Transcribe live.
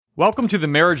Welcome to the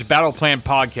Marriage Battle Plan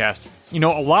podcast. You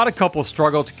know, a lot of couples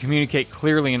struggle to communicate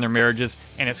clearly in their marriages,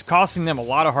 and it's costing them a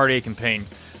lot of heartache and pain.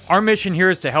 Our mission here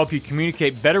is to help you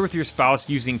communicate better with your spouse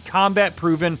using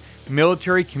combat-proven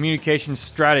military communication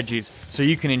strategies so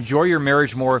you can enjoy your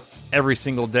marriage more every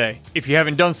single day. If you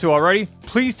haven't done so already,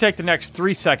 please take the next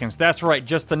 3 seconds. That's right,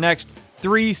 just the next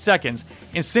 3 seconds.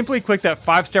 And simply click that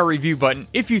 5-star review button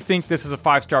if you think this is a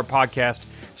 5-star podcast,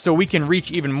 so we can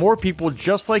reach even more people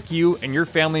just like you and your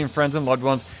family and friends and loved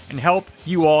ones and help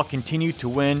you all continue to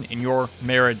win in your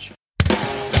marriage.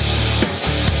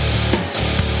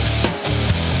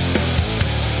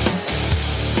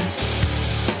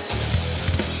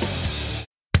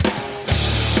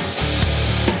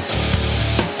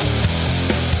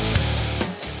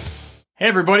 Hey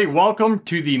everybody, welcome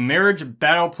to the Marriage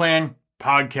Battle Plan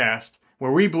podcast,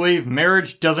 where we believe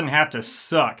marriage doesn't have to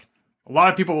suck. A lot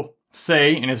of people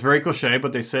say, and it's very cliche,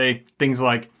 but they say things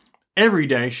like, every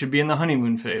day should be in the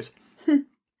honeymoon phase.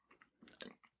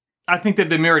 I think they've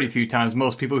been married a few times,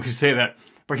 most people who say that.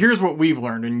 But here's what we've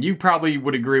learned, and you probably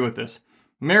would agree with this.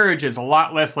 Marriage is a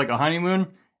lot less like a honeymoon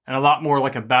and a lot more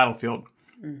like a battlefield.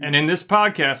 Mm-hmm. And in this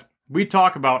podcast, we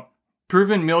talk about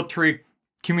proven military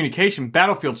communication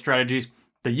battlefield strategies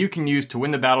that you can use to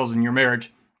win the battles in your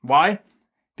marriage. Why?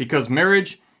 Because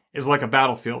marriage is like a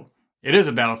battlefield. It is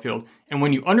a battlefield. And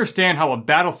when you understand how a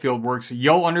battlefield works,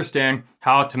 you'll understand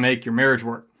how to make your marriage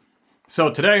work.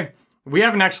 So today, we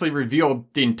haven't actually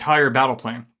revealed the entire battle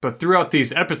plan, but throughout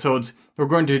these episodes, we're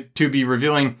going to be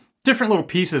revealing different little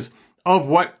pieces of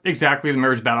what exactly the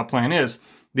marriage battle plan is.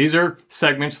 These are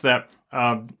segments that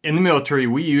in the military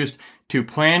we used to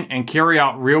plan and carry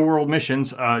out real-world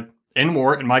missions in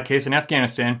war, in my case in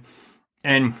Afghanistan,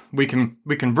 and we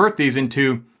convert these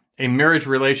into a marriage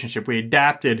relationship. We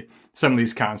adapted some of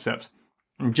these concepts.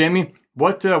 And Jamie,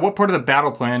 what part of the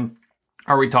battle plan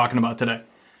are we talking about today?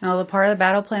 Now, the part of the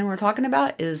battle plan we're talking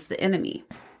about is the enemy.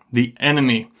 The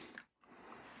enemy.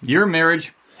 Your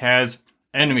marriage has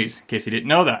enemies, in case you didn't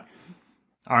know that.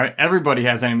 All right, everybody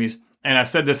has enemies. And I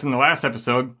said this in the last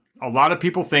episode. A lot of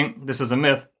people think, this is a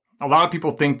myth, a lot of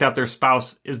people think that their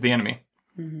spouse is the enemy.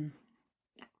 Mm-hmm.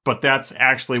 But that's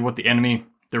actually what the enemy,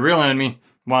 the real enemy,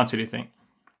 wants you to think.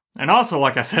 And also,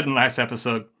 like I said in the last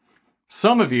episode,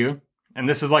 some of you, and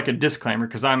this is like a disclaimer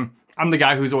because I'm the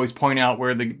guy who's always pointing out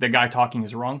where the guy talking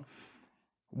is wrong.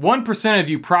 1% of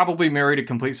you probably married a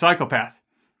complete psychopath.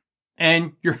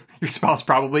 And your spouse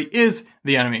probably is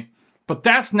the enemy. But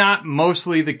that's not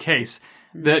mostly the case.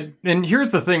 And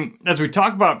here's the thing, as we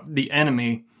talk about the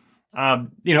enemy,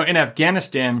 in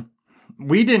Afghanistan,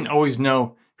 we didn't always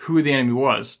know who the enemy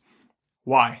was.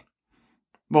 Why?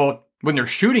 Well, when they're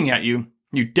shooting at you,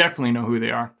 you definitely know who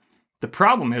they are. The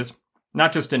problem is,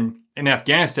 not just in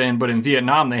Afghanistan, but in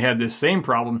Vietnam, they had this same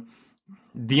problem.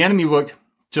 The enemy looked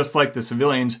just like the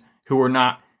civilians who were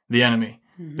not the enemy.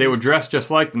 Mm-hmm. They would dress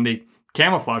just like them. They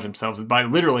camouflage themselves by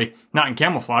literally, not in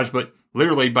camouflage, but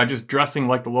literally by just dressing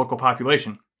like the local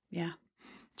population. Yeah.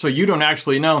 So you don't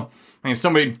actually know. I mean,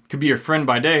 somebody could be your friend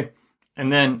by day, and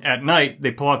then at night,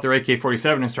 they pull out their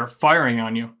AK-47 and start firing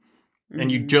on you. Mm-hmm. And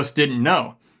you just didn't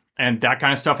know. And that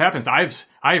kind of stuff happens. I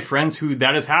have friends who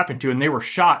that has happened to, and they were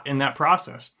shot in that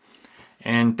process,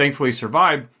 and thankfully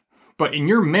survived. But in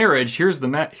your marriage, here's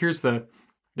the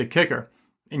kicker.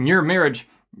 In your marriage,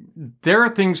 there are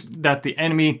things that the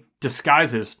enemy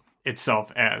disguises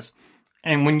itself as,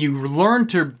 and when you learn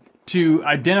to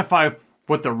identify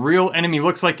what the real enemy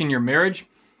looks like in your marriage,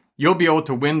 you'll be able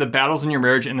to win the battles in your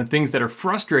marriage and the things that are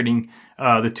frustrating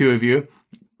the two of you,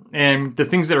 and the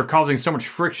things that are causing so much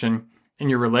friction in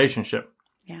your relationship.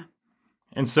 Yeah.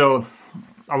 And so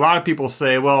a lot of people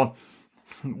say, well,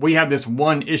 we have this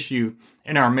one issue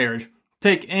in our marriage.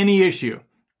 Take any issue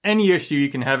you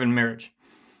can have in marriage.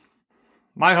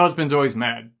 My husband's always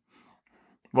mad.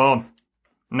 Well,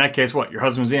 in that case, what? Your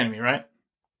husband's the enemy, right?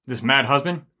 This mad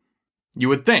husband? You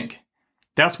would think.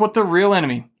 That's what the real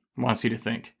enemy wants you to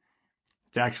think.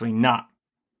 It's actually not.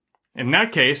 In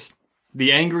that case,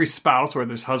 the angry spouse,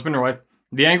 whether it's husband or wife,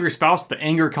 the angry spouse, the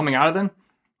anger coming out of them,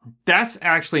 that's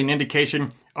actually an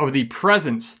indication of the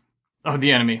presence of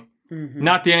the enemy,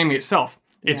 not the enemy itself.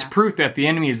 It's proof that the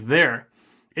enemy is there.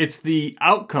 It's the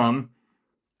outcome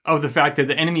of the fact that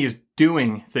the enemy is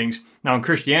doing things. Now, in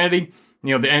Christianity,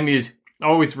 the enemy is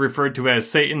always referred to as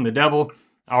Satan, the devil,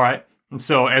 all right? And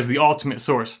so, as the ultimate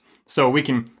source. So we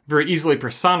can very easily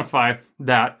personify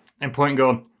that and point and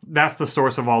go, that's the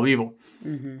source of all evil.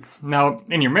 Mm-hmm. Now,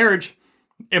 in your marriage,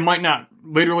 it might not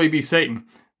literally be Satan,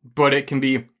 but it can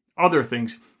be other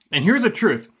things. And here's the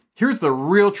truth. Here's the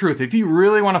real truth. If you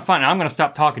really want to find out, I'm going to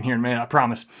stop talking here in a minute, I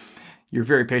promise. You're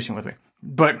very patient with me.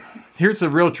 But here's the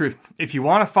real truth. If you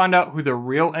want to find out who the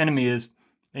real enemy is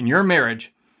in your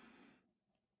marriage,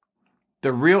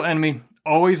 the real enemy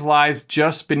always lies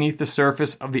just beneath the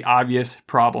surface of the obvious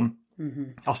problem.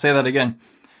 I'll say that again.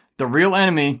 The real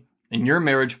enemy in your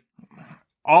marriage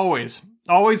always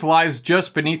lies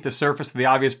just beneath the surface of the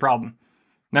obvious problem.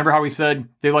 Remember how we said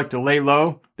they like to lay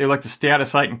low, they like to stay out of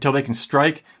sight until they can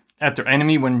strike at their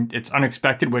enemy when it's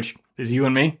unexpected, which is you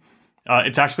and me.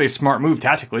 It's actually a smart move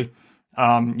tactically.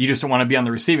 You just don't want to be on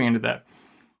the receiving end of that.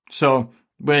 So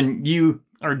when you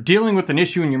are dealing with an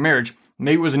issue in your marriage,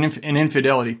 maybe it was an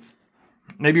infidelity,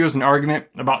 maybe it was an argument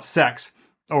about sex,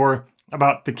 or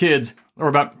about the kids, or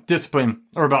about discipline,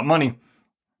 or about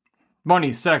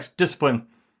money, sex, discipline,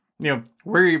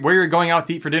 where you're going out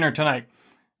to eat for dinner tonight.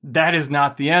 That is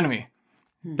not the enemy.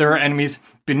 There are enemies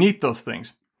beneath those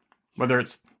things, whether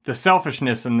it's the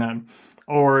selfishness in them,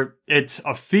 or it's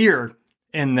a fear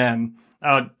in them.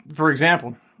 For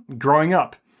example, growing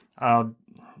up,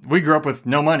 we grew up with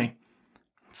no money.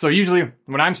 So usually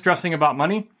when I'm stressing about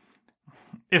money,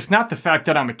 it's not the fact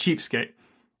that I'm a cheapskate.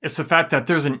 It's the fact that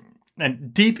there's a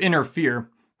deep inner fear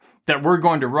that we're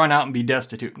going to run out and be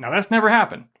destitute. Now, that's never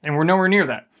happened, and we're nowhere near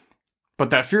that. But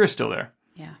that fear is still there.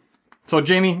 Yeah. So,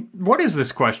 Jamie, what is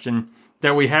this question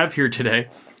that we have here today?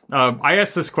 I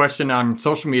asked this question on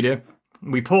social media.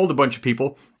 We polled a bunch of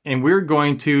people, and we're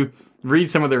going to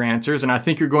read some of their answers, and I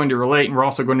think you're going to relate, and we're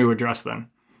also going to address them.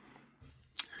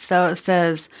 So it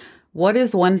says, what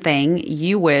is one thing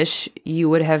you wish you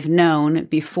would have known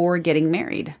before getting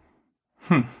married?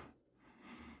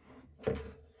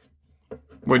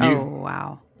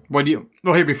 Wow. Well,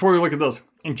 here, before we look at those,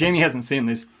 and Jamie hasn't seen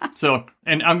these, so,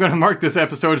 and I'm going to mark this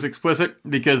episode as explicit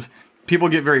because people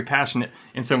get very passionate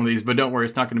in some of these, but don't worry,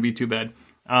 it's not going to be too bad.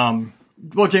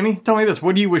 Well, Jamie, tell me this.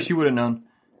 What do you wish you would have known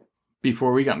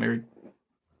before we got married?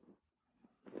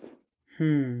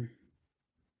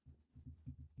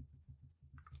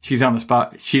 She's on the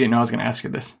spot. She didn't know I was going to ask her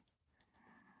this.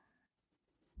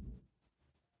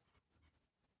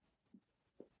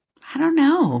 I don't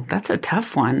know. That's a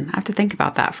tough one. I have to think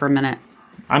about that for a minute.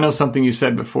 I know something you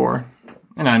said before,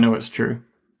 and I know it's true.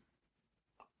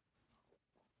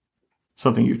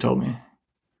 Something you told me.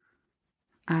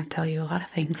 I tell you a lot of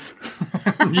things.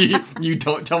 You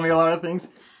don't tell me a lot of things?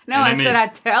 No, I said I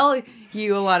tell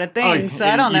you a lot of things, so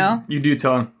I don't know. You do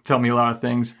tell me a lot of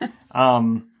things.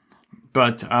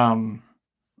 But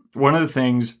one of the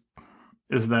things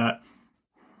is that,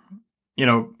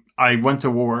 I went to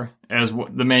war as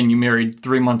the man you married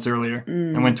 3 months earlier.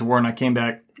 I went to war and I came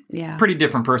back pretty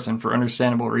different person for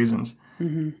understandable reasons.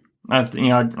 And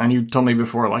you told me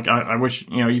before, like, I wish,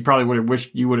 you probably would have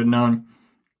wished you would have known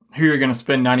who you're going to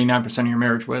spend 99% of your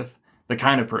marriage with, the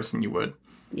kind of person you would.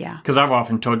 Yeah. Because I've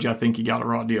often told you I think you got a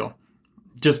raw deal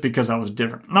just because I was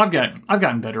different. And I've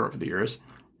gotten better over the years.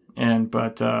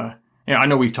 But I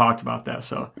know we've talked about that.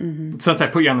 So since I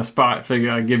put you on the spot, I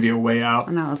figured I'd give you a way out.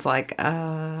 And I was like,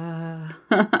 I'm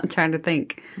trying to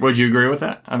think. Would you agree with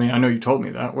that? I mean, I know you told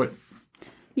me that. What?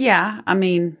 Yeah, I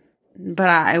mean, but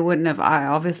I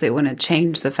obviously it wouldn't have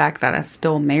changed the fact that I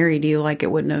still married you. Like,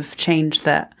 it wouldn't have changed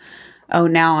that,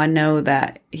 now I know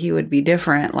that he would be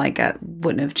different. Like, I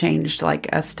wouldn't have changed. Like,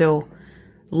 I still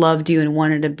loved you and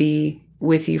wanted to be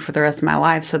with you for the rest of my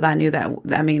life. So that I knew that,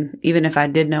 I mean, even if I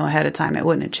did know ahead of time, it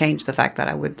wouldn't have changed the fact that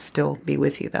I would still be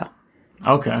with you, though.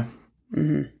 Okay.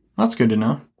 That's good to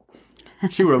know.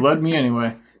 She would have led me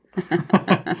anyway.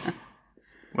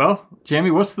 Well,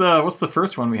 Jamie, what's the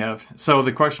first one we have? So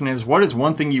the question is, what is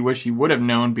one thing you wish you would have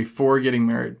known before getting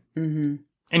married? And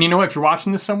you know what? If you're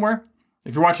watching this somewhere,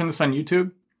 if you're watching this on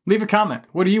YouTube, leave a comment.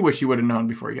 What do you wish you would have known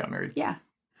before you got married? Yeah.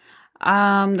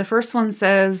 The first one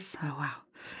says, oh, wow.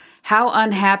 How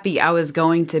unhappy I was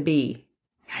going to be.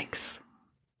 Yikes.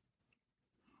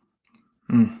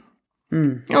 You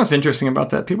know what's interesting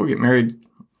about that? People get married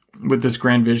with this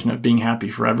grand vision of being happy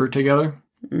forever together.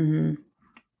 And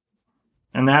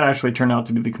that actually turned out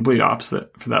to be the complete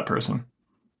opposite for that person.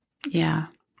 Yeah.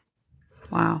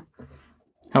 Wow.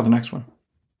 How's the next one?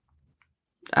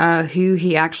 Who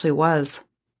he actually was.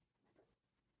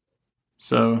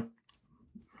 So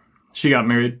she got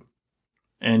married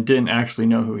and didn't actually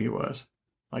know who he was.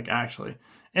 Like, actually.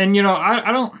 And,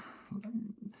 I don't...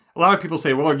 A lot of people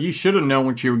say, well, you should have known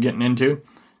what you were getting into.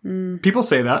 People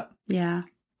say that. Yeah.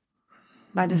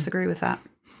 I disagree with that.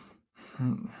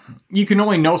 You can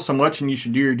only know so much and you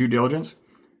should do your due diligence.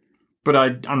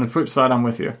 But on the flip side, I'm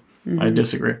with you. I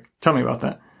disagree. Tell me about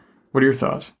that. What are your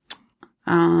thoughts?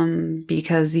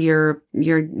 Because you're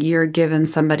giving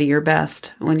somebody your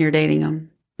best when you're dating them.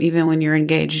 Even when you're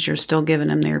engaged, you're still giving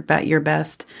them your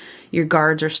best. Your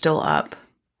guards are still up.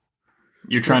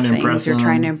 You're trying to impress them. You're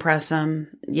trying to impress them.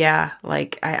 Yeah.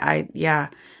 Like yeah.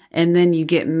 And then you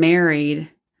get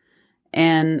married.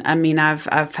 And I mean, I've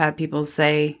had people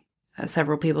say,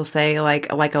 several people say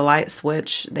like a light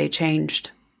switch, they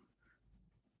changed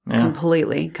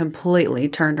completely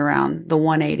turned around the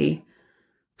 180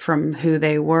 from who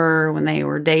they were when they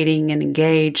were dating and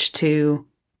engaged to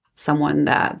someone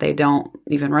that they don't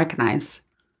even recognize.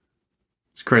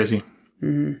 It's crazy.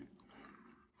 Mm-hmm.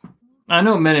 I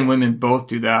know men and women both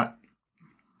do that.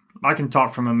 I can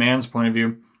talk from a man's point of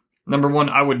view. Number one,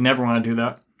 I would never want to do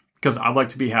that because I'd like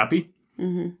to be happy.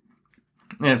 Mm-hmm.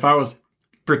 And if I was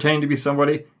pretending to be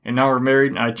somebody and now we're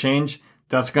married and I change,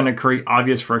 that's going to create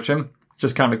obvious friction. It's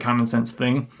just kind of a common sense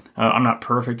thing. I'm not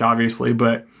perfect, obviously,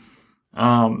 but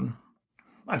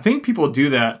I think people do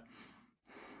that.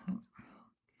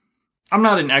 I'm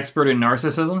not an expert in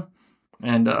narcissism,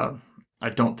 and I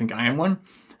don't think I am one.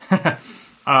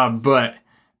 But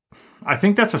I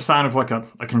think that's a sign of like a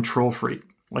control freak,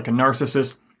 like a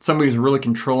narcissist, somebody who's really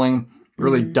controlling,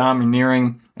 really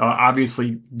domineering,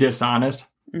 obviously dishonest.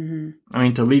 Mm-hmm. I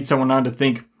mean, to lead someone on to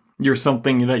think you're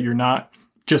something that you're not,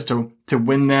 just to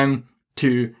win them,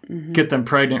 to get them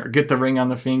pregnant or get the ring on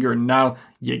the finger, and now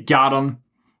you got them,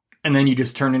 and then you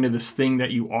just turn into this thing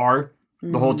that you are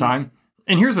the whole time.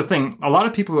 And here's the thing, a lot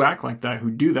of people who act like that, who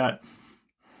do that,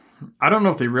 I don't know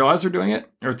if they realize they're doing it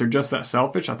or if they're just that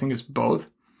selfish. I think it's both.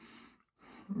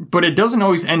 But it doesn't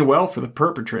always end well for the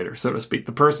perpetrator, so to speak,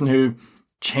 the person who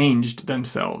changed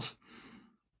themselves.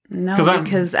 No,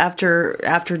 because after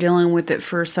dealing with it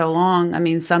for so long, I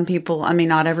mean, some people, I mean,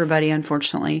 not everybody,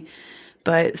 unfortunately,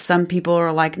 but some people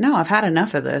are like, no, I've had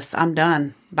enough of this. I'm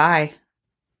done. Bye.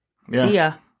 Yeah. See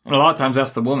ya. And a lot of times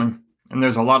that's the woman. And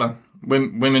there's a lot of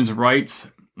women's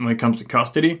rights when it comes to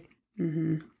custody,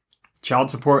 child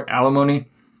support, alimony.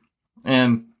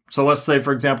 And so let's say,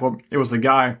 for example, it was a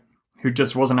guy who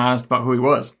just wasn't honest about who he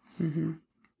was. Mm-hmm.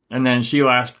 And then she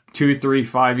lasts 2, 3,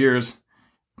 5 years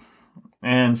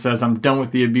and says, I'm done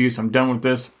with the abuse. I'm done with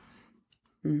this.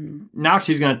 Mm-hmm. Now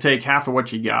she's going to take half of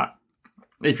what you got,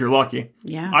 if you're lucky.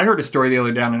 Yeah. I heard a story the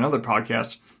other day on another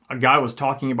podcast. A guy was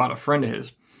talking about a friend of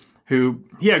his who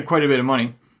he had quite a bit of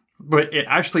money, but it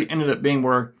actually ended up being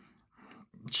where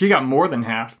she got more than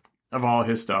half of all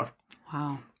his stuff.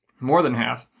 Wow. More than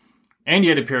half. And he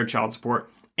had to pay her child support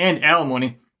and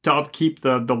alimony to upkeep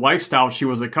the lifestyle she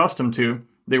was accustomed to.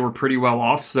 They were pretty well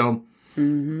off. So,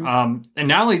 and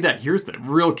not only that, here's the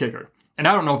real kicker. And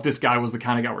I don't know if this guy was the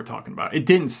kind of guy we're talking about. It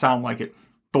didn't sound like it,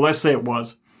 but let's say it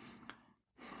was.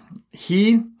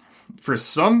 He, for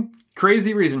some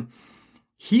crazy reason,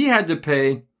 he had to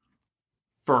pay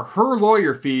for her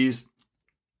lawyer fees,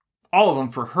 all of them,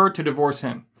 for her to divorce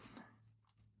him.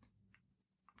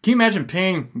 Can you imagine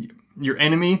paying your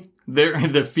enemy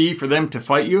the fee for them to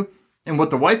fight you? And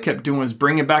what the wife kept doing was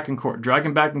bringing back in court,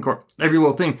 dragging back in court, every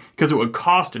little thing, because it would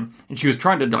cost him. And she was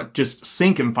trying to just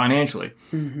sink him financially.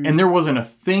 Mm-hmm. And there wasn't a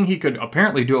thing he could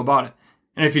apparently do about it.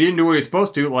 And if he didn't do what he was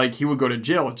supposed to, like, he would go to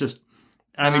jail. It's just,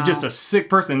 I mean, just a sick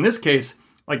person. In this case,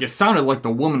 like, it sounded like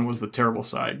the woman was the terrible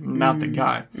side, not the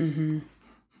guy. Mm-hmm.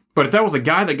 But if that was a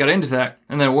guy that got into that,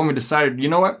 and then a woman decided, you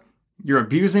know what, you're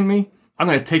abusing me, I'm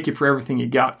going to take you for everything you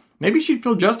got. Maybe she'd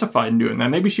feel justified in doing that.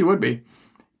 Maybe she would be.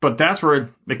 But that's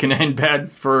where it can end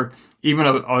bad for even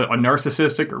a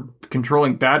narcissistic or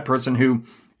controlling bad person who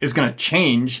is going to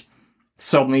change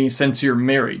suddenly since you're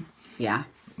married. Yeah.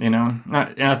 You know?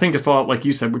 And I think it's a lot like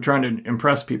you said, we're trying to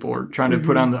impress people or trying to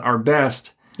put on our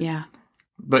best. Yeah.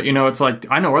 But, you know, it's like,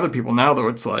 I know other people now, though,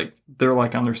 it's like, they're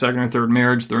like on their second or third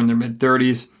marriage, they're in their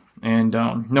mid-30s, and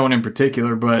no one in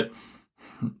particular, but,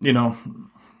 you know,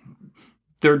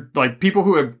 they're like people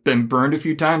who have been burned a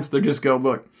few times, they just go,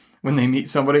 look, when they meet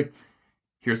somebody,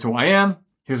 here's who I am,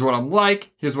 here's what I'm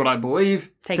like, here's what I believe,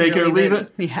 take it or leave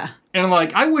it. Yeah. And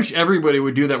like, I wish everybody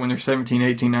would do that when they're 17,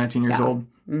 18, 19 years old,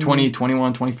 20,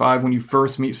 21, 25, when you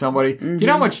first meet somebody. Do you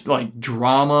know how much like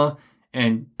drama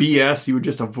and BS you would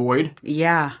just avoid?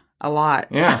 Yeah, a lot.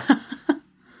 Yeah.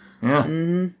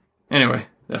 Yeah. Anyway,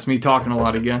 that's me talking a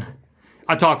lot again.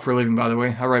 I talk for a living, by the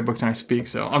way. I write books and I speak,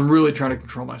 so I'm really trying to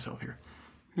control myself here.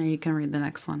 You can read the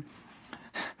next one.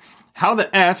 How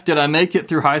the F did I make it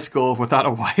through high school without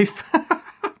a wife?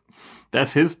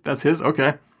 That's his.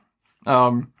 Okay.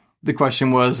 The question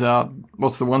was,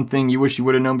 what's the one thing you wish you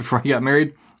would have known before you got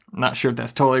married? I'm not sure if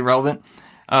that's totally relevant.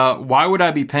 Why would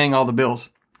I be paying all the bills?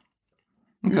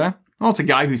 Okay. Well, it's a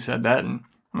guy who said that. And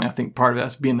I mean, I think part of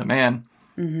that's being the man.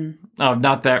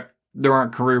 Not that there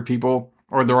aren't career people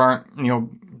or there aren't, you know,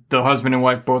 the husband and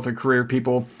wife both are career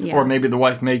people, or maybe the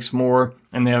wife makes more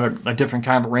and they have a different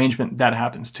kind of arrangement. That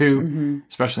happens too,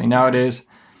 especially nowadays.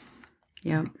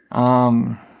 Yeah.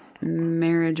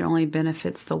 Marriage only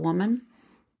benefits the woman?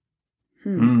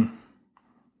 What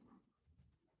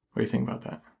do you think about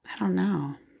that? I don't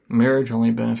know. Marriage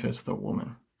only benefits the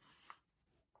woman.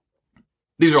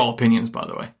 These are all opinions, by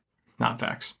the way, not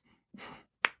facts.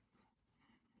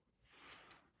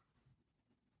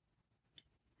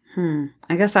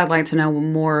 I guess I'd like to know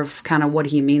more of kind of what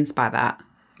he means by that.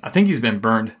 I think he's been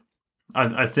burned.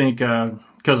 I think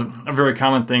because a very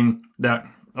common thing that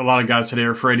a lot of guys today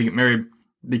are afraid to get married,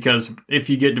 because if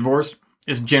you get divorced,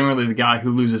 it's generally the guy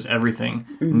who loses everything,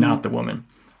 not the woman.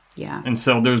 Yeah. And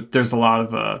so there's a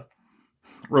lot of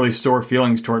really sore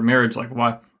feelings toward marriage, like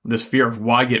why this fear of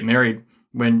why get married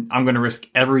when I'm going to risk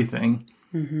everything,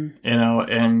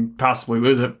 and possibly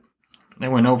lose it.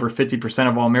 And when over 50%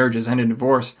 of all marriages end in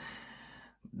divorce,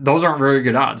 those aren't very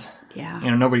good odds. Yeah.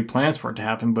 Nobody plans for it to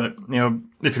happen, but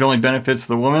if it only benefits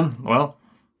the woman, well,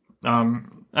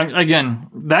 again,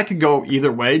 that could go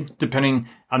either way depending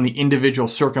on the individual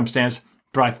circumstance.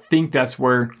 But I think that's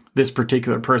where this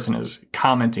particular person is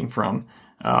commenting from,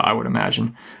 I would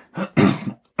imagine. All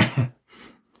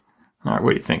right, what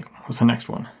do you think? What's the next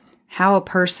one? How a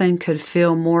person could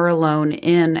feel more alone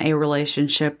in a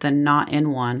relationship than not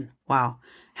in one. Wow.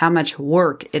 How much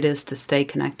work it is to stay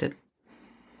connected.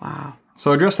 Wow.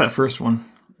 So address that first one.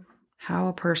 How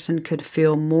a person could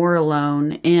feel more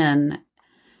alone in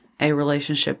a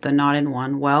relationship than not in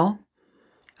one. Well,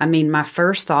 I mean, my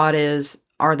first thought is,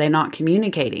 are they not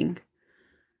communicating?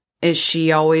 Is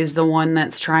she always the one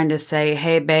that's trying to say,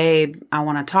 hey, babe, I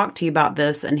want to talk to you about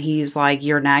this? And he's like,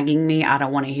 you're nagging me. I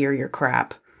don't want to hear your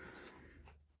crap.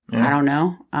 Yeah. I don't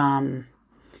know.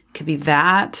 Could be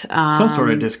that. Some sort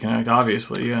of disconnect,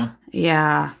 obviously, yeah.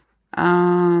 Yeah.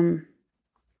 Feel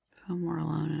more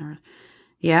alone.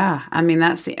 Yeah. I mean,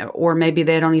 or maybe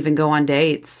they don't even go on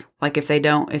dates. Like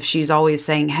if she's always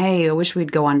saying, hey, I wish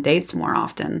we'd go on dates more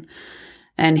often.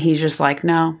 And he's just like,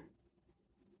 no.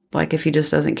 Like if he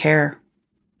just doesn't care.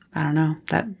 I don't know.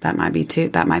 That might be too.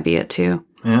 That might be it too.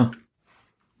 Yeah.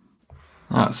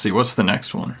 Let's see. What's the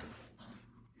next one?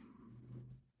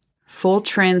 Full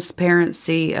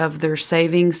transparency of their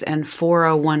savings and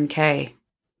 401k.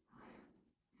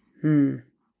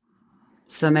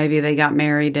 So maybe they got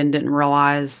married and didn't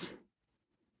realize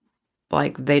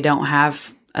like they don't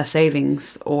have a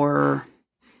savings, or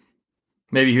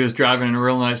maybe he was driving a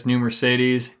real nice new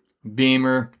Mercedes,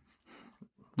 Beamer,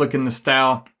 looking the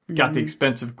style, got the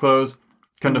expensive clothes.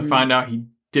 Come to find out he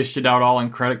dished it out all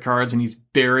in credit cards and he's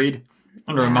buried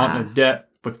under a mountain of debt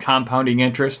with compounding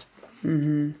interest.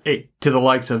 To the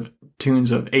likes of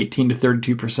tunes of 18 to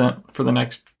 32% for the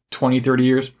next 20, 30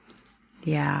 years.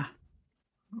 Yeah.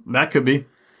 That could be.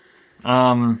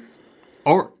 Or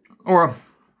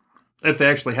if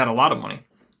they actually had a lot of money.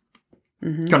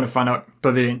 Come to find out,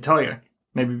 but they didn't tell you.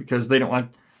 Maybe because they had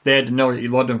to know that you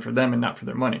loved them for them and not for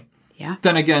their money. Yeah.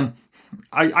 Then again,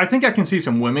 I think I can see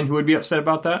some women who would be upset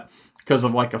about that because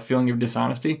of like a feeling of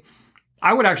dishonesty.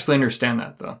 I would actually understand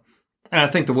that though. And I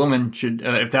think the woman should,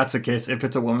 if that's the case, if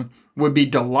it's a woman, would be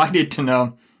delighted to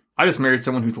know, I just married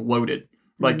someone who's loaded.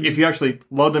 Like, if you actually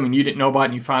love them and you didn't know about it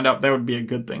and you find out, that would be a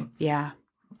good thing. Yeah.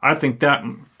 I think that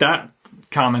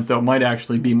comment, though, might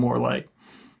actually be more like,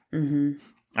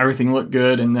 everything looked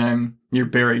good and then you're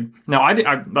buried. Now, I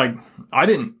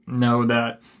didn't know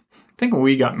that. I think when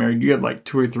we got married, you had like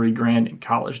 $2,000 or $3,000 in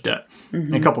college debt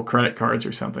and a couple credit cards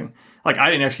or something. Like,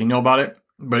 I didn't actually know about it,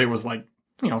 but it was like,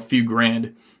 a few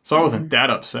grand. So I wasn't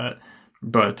that upset.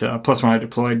 But plus when I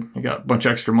deployed, I got a bunch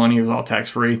of extra money. It was all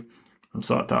tax-free. And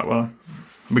so I thought, well,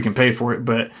 we can pay for it.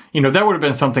 But, that would have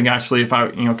been something actually if I,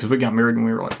 because we got married when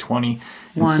we were like 20.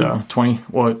 And so 20,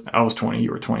 well, I was 20, you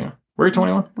were 21. Were you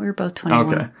 21? We were both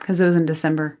 21. Okay. Because it was in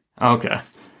December. Okay.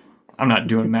 I'm not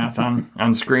doing math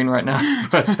on screen right now.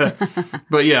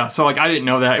 But yeah, so like I didn't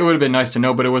know that. It would have been nice to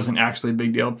know, but it wasn't actually a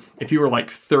big deal. If you were like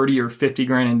 30 or 50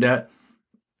 grand in debt,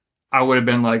 I would have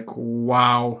been like,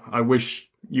 wow, I wish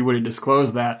you would have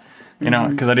disclosed that,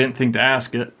 because I didn't think to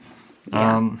ask it.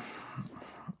 Yeah. All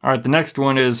right, the next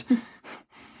one is,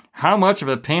 how much of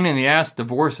a pain in the ass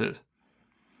divorce is?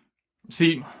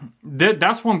 See,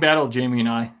 that's one battle Jamie and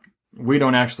I, we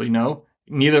don't actually know.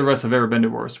 Neither of us have ever been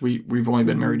divorced. We've only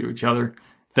been married to each other.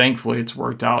 Thankfully, it's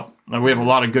worked out. We have a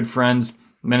lot of good friends,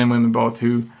 men and women both,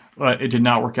 who it did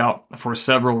not work out for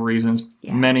several reasons.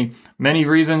 Yeah. Many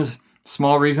reasons.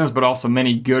 Small reasons, but also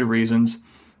many good reasons.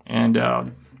 And,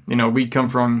 we come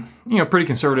from, pretty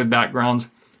conservative backgrounds.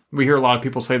 We hear a lot of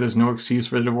people say there's no excuse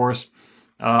for the divorce.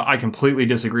 I completely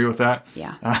disagree with that.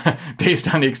 Yeah.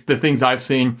 Based on the things I've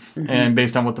seen and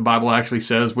based on what the Bible actually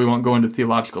says. We won't go into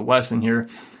theological lesson here.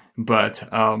 But,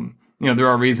 there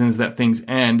are reasons that things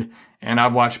end. And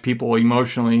I've watched people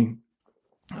emotionally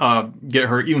get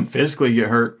hurt, even physically get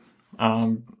hurt,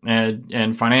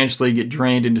 and financially get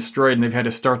drained and destroyed, and they've had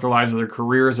to start their lives, their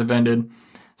careers have ended.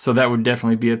 So that would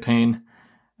definitely be a pain.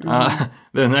 The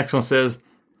next one says,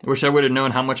 "I wish I would have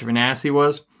known how much of an ass he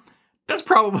was." That's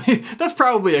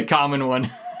probably a common one.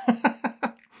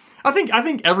 I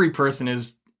think every person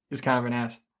is kind of an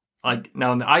ass. Like,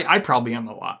 no, I probably am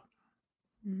a lot.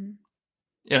 Mm-hmm.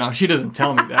 You know, she doesn't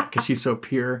tell me that because she's so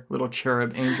pure, little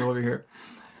cherub angel over here.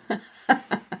 But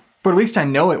at least I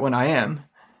know it when I am.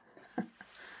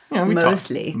 You know,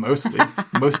 mostly.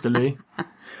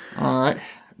 All right.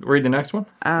 Read the next one.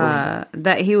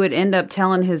 That he would end up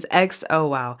telling his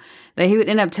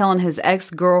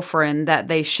ex-girlfriend that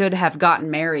they should have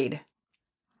gotten married.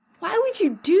 Why would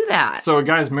you do that? So a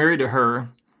guy's married to her.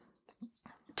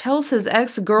 Tells his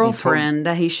ex-girlfriend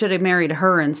that he should have married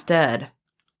her instead.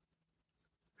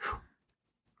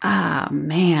 Ah,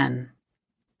 man.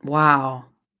 Wow.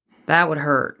 That would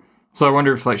hurt. So I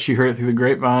wonder if like she heard it through the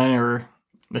grapevine, or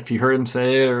if you heard him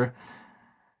say it, or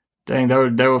dang, that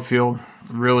would feel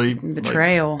really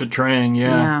betrayal. Like, betraying, yeah.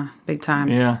 Yeah, big time.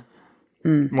 Yeah.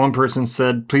 One person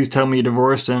said, "Please tell me you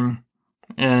divorced him."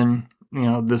 And you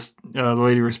know, this the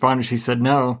lady responded, she said,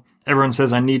 "No. Everyone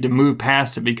says I need to move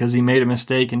past it because he made a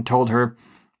mistake and told her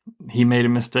he made a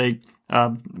mistake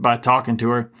by talking to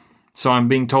her. So I'm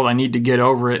being told I need to get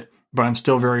over it, but I'm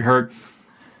still very hurt."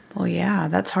 Well, yeah,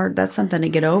 that's hard. That's something to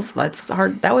get over. That's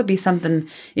hard. That would be something,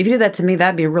 if you did that to me,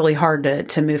 that'd be really hard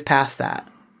to move past that.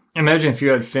 Imagine if you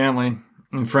had family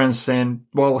and friends saying,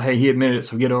 "Well, hey, he admitted it,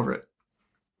 so get over it."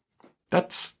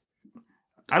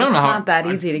 I don't know how. It's not that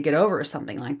easy to get over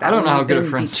something like that. I don't know how good a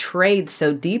friend. Betrayed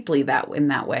so deeply in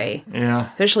that way. Yeah.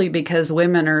 Especially because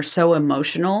women are so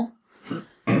emotional.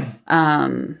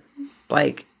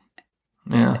 Like.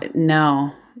 Yeah.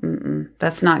 No.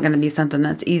 That's not going to be something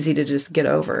that's easy to just get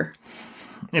over.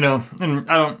 You know, and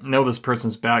I don't know this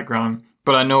person's background,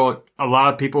 but I know a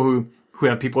lot of people who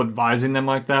have people advising them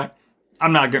like that. I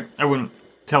wouldn't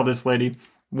tell this lady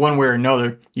one way or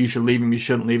another, you should leave him, you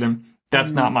shouldn't leave him.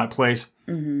 That's not my place.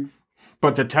 Mm-hmm.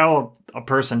 But to tell a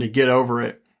person to get over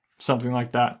it, something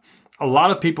like that. A lot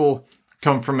of people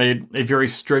come from a very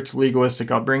strict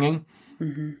legalistic upbringing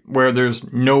where there's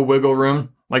no wiggle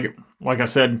room. Like I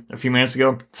said a few minutes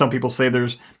ago, some people say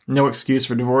there's no excuse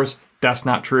for divorce. That's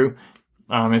not true.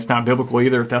 It's not biblical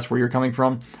either, if that's where you're coming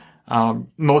from.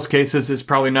 Most cases, it's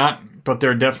probably not, but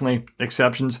there are definitely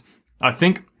exceptions. I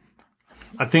think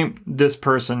this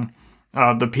person,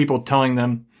 the people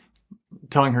telling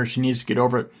her she needs to get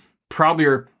over it, probably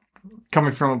are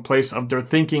coming from a place of they're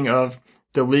thinking of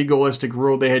the legalistic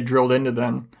rule they had drilled into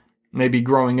them, maybe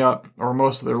growing up or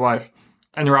most of their life.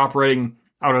 And they're operating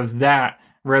out of that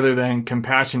rather than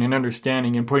compassion and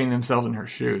understanding and putting themselves in her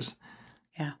shoes.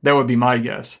 Yeah. That would be my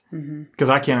guess. Because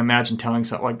I can't imagine telling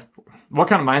something like, what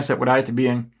kind of mindset would I have to be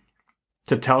in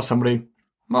to tell somebody,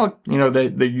 well, you know,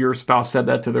 that your spouse said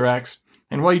that to their ex,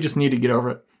 and well, you just need to get over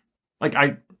it. Like,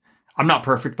 I'm not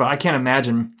perfect, but I can't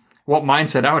imagine what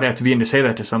mindset I would have to be in to say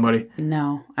that to somebody.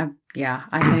 No. I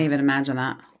can't even imagine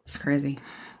that. It's crazy.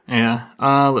 Yeah.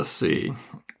 Let's see.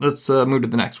 Let's move to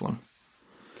the next one.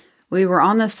 We were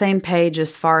on the same page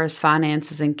as far as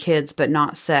finances and kids, but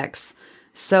not sex.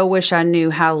 So wish I knew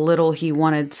how little he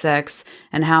wanted sex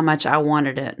and how much I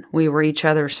wanted it. We were each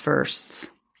other's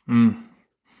firsts. Well,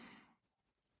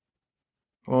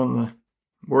 in the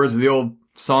words of the old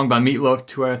song by Meatloaf,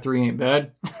 2 out of 3 ain't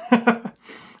bad.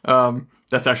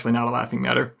 That's actually not a laughing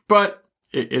matter, but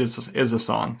it is a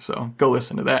song. So go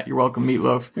listen to that. You're welcome,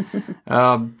 Meatloaf.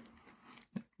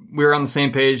 We're on the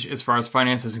same page as far as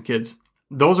finances and kids.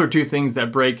 Those are two things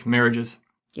that break marriages.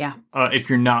 Yeah. If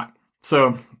you're not.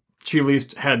 So she at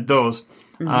least had those.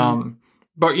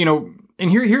 But, you know,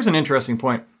 and here's an interesting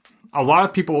point. A lot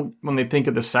of people, when they think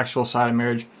of the sexual side of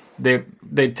marriage, they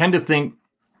tend to think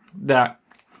that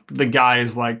the guy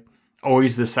is like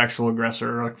always the sexual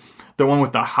aggressor, or the one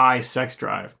with the high sex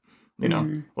drive. You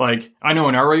know, like I know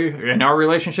in our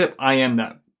relationship, I am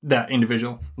that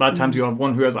individual. A lot of times you have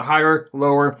one who has a higher,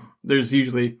 lower. There's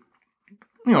usually,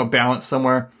 you know, balance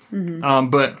somewhere.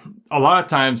 But a lot of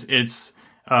times it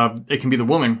can be the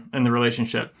woman in the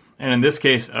relationship. And in this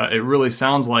case, it really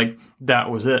sounds like that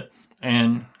was it.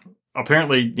 And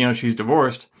apparently, you know, she's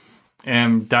divorced,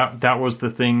 and that was the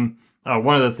thing.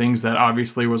 One of the things that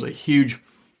obviously was a huge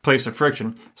place of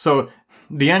friction. So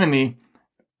the enemy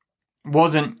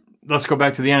wasn't, let's go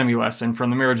back to the enemy lesson from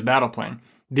the marriage battle plan.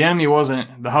 The enemy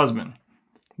wasn't the husband.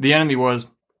 The enemy was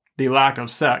the lack of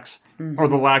sex, or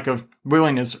the lack of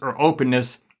willingness or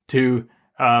openness to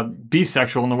be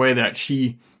sexual in the way that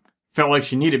she felt like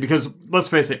she needed. Because let's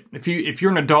face it, if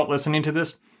you're an adult listening to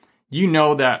this, you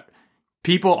know that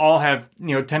people all have,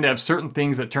 tend to have certain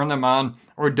things that turn them on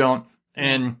or don't,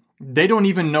 and they don't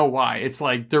even know why. It's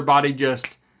like their body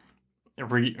just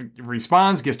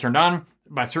responds, gets turned on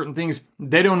by certain things.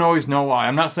 They don't always know why.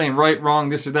 I'm not saying right, wrong,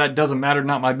 this or that. Doesn't matter.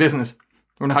 Not my business.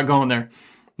 We're not going there.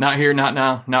 Not here, not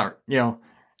now,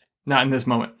 not in this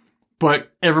moment.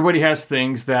 But everybody has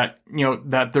things that,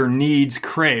 that their needs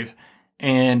crave.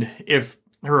 And if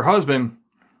her husband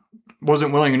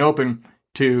wasn't willing and open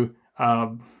to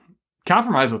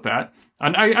compromise with that,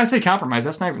 and I say compromise,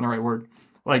 that's not even the right word,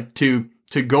 like to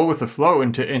go with the flow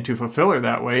and to fulfill her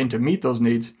that way and to meet those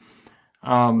needs,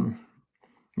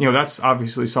 that's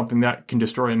obviously something that can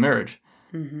destroy a marriage.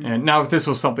 Mm-hmm. And now if this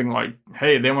was something like,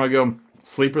 hey, they want to go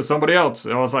sleep with somebody else,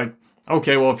 I was like,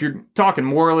 okay, well, if you're talking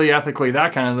morally, ethically,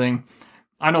 that kind of thing,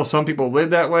 I know some people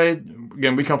live that way.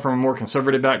 Again, we come from a more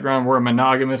conservative background. We're a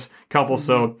monogamous couple, mm-hmm.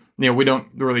 So we don't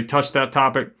really touch that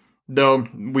topic, though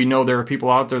we know there are people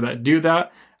out there that do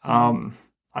that. I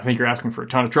think you're asking for a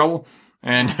ton of trouble,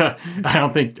 and I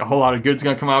don't think a whole lot of good's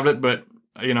going to come out of it, but,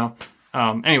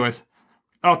 anyways,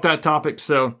 off that topic.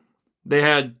 So they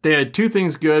had two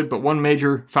things good, but one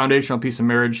major foundational piece of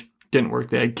marriage didn't work.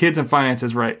 They had kids and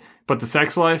finances right, but the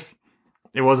sex life,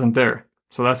 it wasn't there.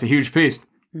 So that's a huge piece.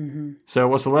 Mm-hmm. So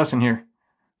what's the lesson here?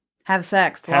 Have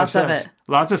sex. Lots of it.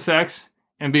 Lots of sex,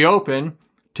 and be open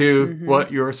to mm-hmm.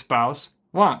 what your spouse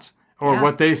wants or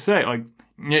what they say. Like,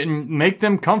 make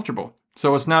them comfortable.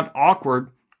 So it's not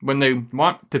awkward when they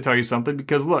want to tell you something,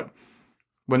 because look,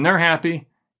 when they're happy,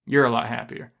 you're a lot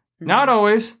happier. Mm-hmm. Not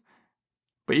always,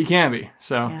 but you can be.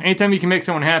 So anytime you can make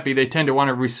someone happy, they tend to want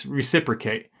to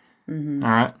reciprocate. Mm-hmm.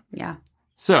 All right? Yeah.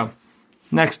 So,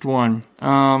 next one.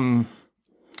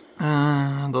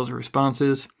 Those are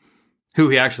responses. Who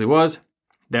he actually was.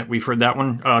 That we've heard that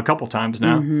one a couple times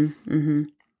now. Mm-hmm. Mm-hmm.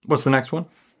 What's the next one?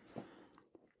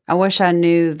 I wish I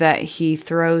knew that he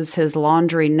throws his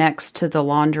laundry next to the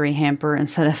laundry hamper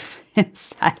instead of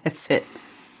inside of it.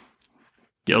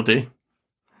 Guilty.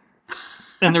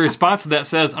 And the response to that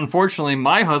says, unfortunately,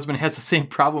 my husband has the same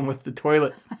problem with the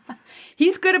toilet.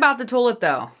 He's good about the toilet,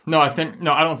 though. No, I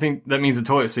don't think that means the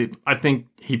toilet seat. I think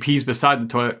he pees beside the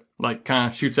toilet, like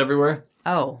kind of shoots everywhere.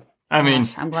 Oh. I mean,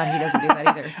 I'm glad he doesn't do that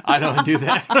either. I don't do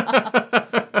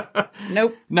that.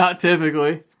 Nope. Not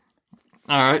typically.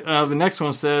 All right. The next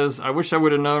one says, I wish I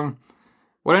would have known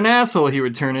what an asshole he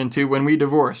would turn into when we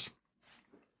divorced.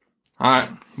 All right.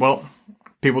 Well,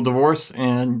 people divorce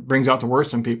and brings out the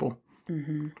worst in people.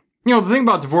 Mm-hmm. The thing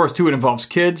about divorce, too, it involves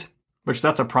kids, which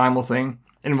that's a primal thing.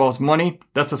 It involves money.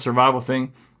 That's a survival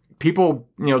thing. People,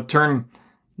 turn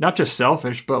not just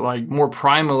selfish, but like more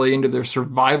primally into their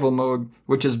survival mode,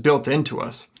 which is built into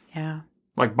us. Yeah.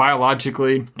 Like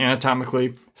biologically,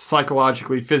 anatomically,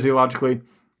 psychologically, physiologically,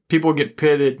 people get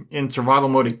pitted in survival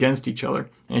mode against each other,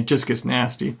 and it just gets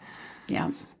nasty.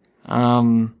 Yeah.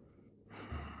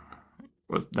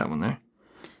 What's that one there?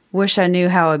 Wish I knew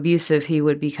how abusive he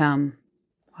would become.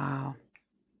 Wow.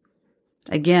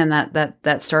 Again,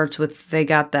 that starts with they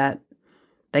got that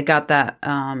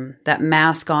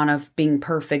mask on of being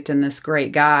perfect and this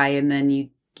great guy, and then you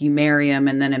marry him,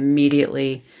 and then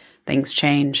immediately things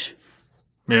change.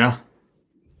 Yeah.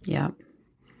 Yeah.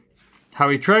 How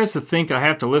he tries to think I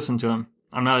have to listen to him.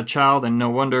 I'm not a child, and no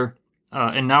wonder.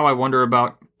 And now I wonder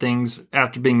about things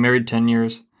after being married 10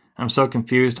 years. I'm so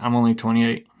confused. I'm only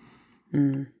 28.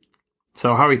 Mm.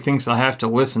 So how he thinks I have to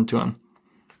listen to him.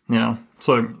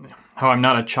 So how I'm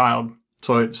not a child.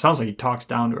 So it sounds like he talks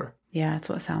down to her. Yeah, that's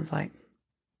what it sounds like.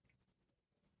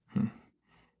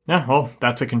 Yeah, well,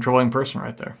 that's a controlling person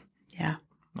right there. Yeah.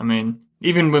 I mean,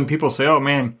 even when people say, oh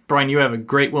man, Brian, you have a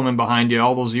great woman behind you,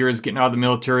 all those years getting out of the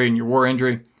military and your war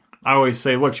injury, I always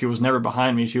say, look, she was never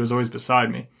behind me. She was always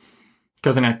beside me.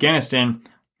 Because in Afghanistan,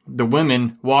 the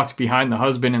women walked behind the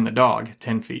husband and the dog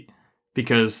 10 feet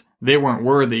because they weren't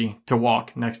worthy to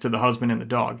walk next to the husband and the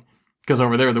dog. Because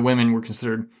over there, the women were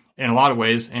considered, in a lot of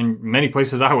ways, in many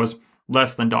places I was,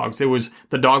 less than dogs.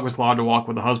 The dog was allowed to walk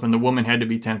with the husband. The woman had to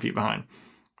be 10 feet behind.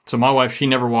 So my wife, she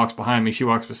never walks behind me. She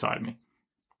walks beside me.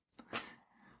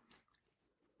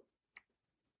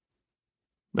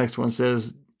 Next one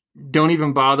says, don't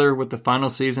even bother with the final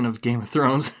season of Game of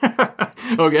Thrones.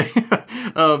 Okay.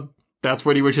 That's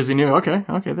what he wishes he knew. Okay.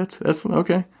 That's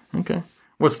okay. Okay.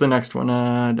 What's the next one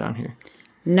down here?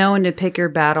 Knowing to pick your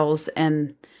battles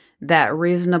and that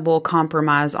reasonable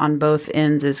compromise on both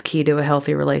ends is key to a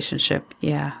healthy relationship.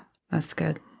 Yeah, that's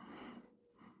good.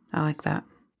 I like that.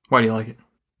 Why do you like it?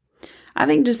 I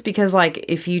think just because, like,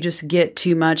 if you just get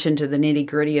too much into the nitty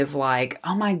gritty of like,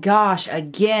 oh my gosh,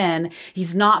 again,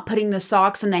 he's not putting the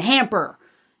socks in the hamper.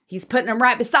 He's putting them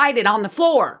right beside it on the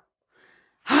floor.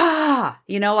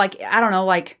 Like, I don't know,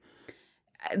 like,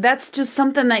 that's just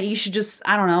something that you should just,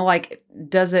 I don't know, like,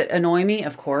 does it annoy me?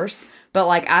 Of course. But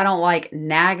like, I don't like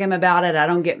nag him about it. I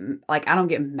don't get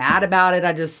mad about it.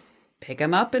 I just pick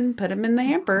him up and put him in the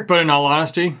hamper. But in all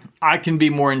honesty, I can be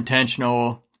more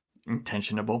intentional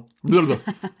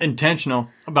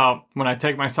about when I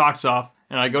take my socks off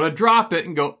and I go to drop it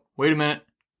and go, wait a minute,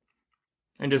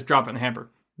 and just drop it in the hamper.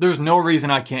 There's no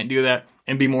reason I can't do that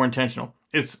and be more intentional.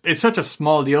 It's such a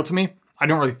small deal to me. I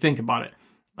don't really think about it.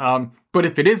 But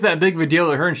if it is that big of a deal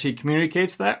to her and she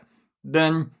communicates that,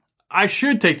 then I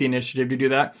should take the initiative to do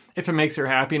that if it makes her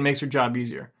happy and makes her job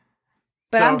easier.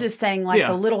 But so, I'm just saying, like,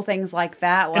 the little things like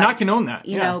that. Like, and I can own that.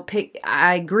 You know,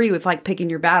 I agree with, like, picking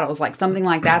your battles. Like, something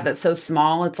like that that's so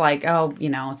small, it's like, oh, you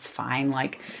know, it's fine.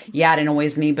 Like, yeah, it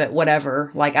annoys me, but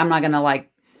whatever. Like, I'm not going to, like,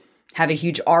 have a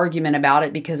huge argument about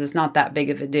it because it's not that big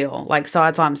of a deal. Like, so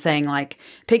that's why I'm saying, like,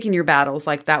 picking your battles,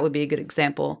 like, that would be a good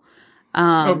example.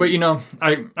 But, you know,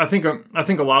 I think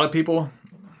a lot of people,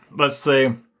 let's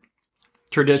say,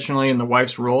 traditionally in the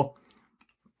wife's role,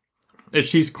 if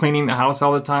she's cleaning the house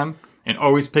all the time and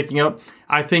always picking up,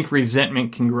 I think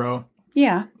resentment can grow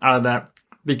out of that,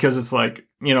 because it's like,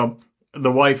 you know,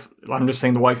 the wife, I'm just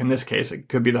saying the wife in this case, it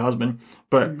could be the husband,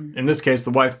 but in this case,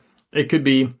 the wife, it could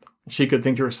be, she could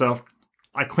think to herself,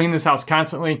 I clean this house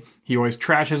constantly, he always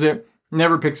trashes it,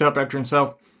 never picks up after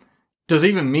himself, does it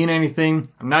even mean anything,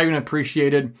 I'm not even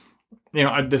appreciated, you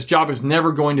know, this job is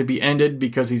never going to be ended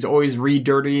because he's always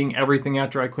re-dirtying everything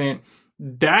after I clean it.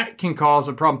 That can cause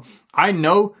a problem. I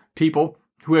know people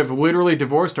who have literally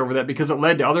divorced over that because it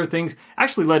led to other things.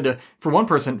 Actually led to, for one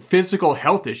person, physical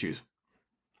health issues.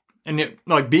 And it,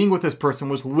 like, being with this person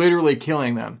was literally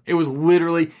killing them. It was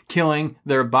literally killing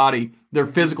their body. Their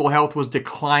physical health was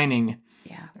declining.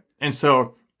 Yeah. And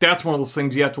so that's one of those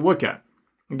things you have to look at.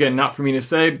 Again, not for me to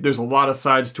say. There's a lot of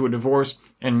sides to a divorce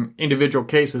and individual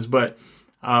cases. But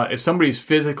if somebody's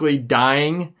physically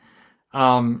dying,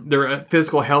 their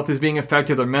physical health is being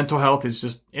affected, their mental health is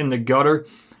just in the gutter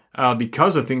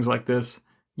because of things like this,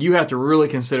 you have to really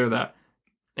consider that.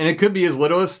 And it could be as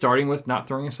little as starting with not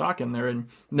throwing a sock in there. And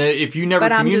if you never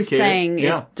communicate, I'm just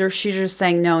saying, she's just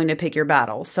saying knowing to pick your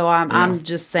battles. So I'm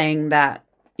just saying that,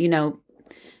 you know,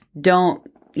 don't,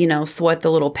 you know, sweat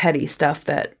the little petty stuff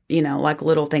that, you know, like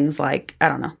little things like, I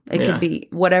don't know. It could be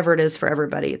whatever it is for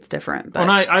everybody. It's different. But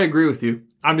and I agree with you.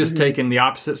 I'm just taking the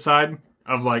opposite side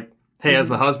of, like, hey, as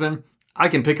the husband, I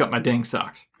can pick up my dang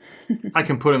socks. I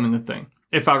can put them in the thing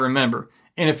if I remember.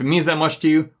 And if it means that much to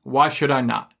you, why should I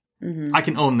not? I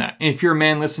can own that. And if you're a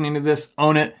man listening to this,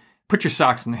 own it. Put your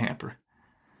socks in the hamper.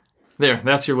 There,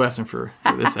 that's your lesson for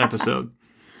this episode.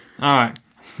 All right.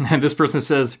 And this person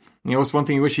says, you know, what's one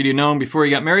thing you wish you'd known before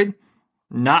you got married?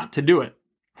 Not to do it.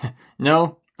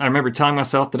 No, I remember telling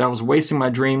myself that I was wasting my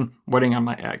dream wedding on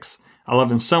my ex. I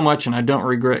love him so much and I don't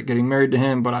regret getting married to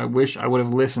him, but I wish I would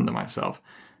have listened to myself.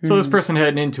 So this person had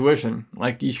an intuition,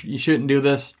 like, you shouldn't do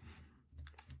this.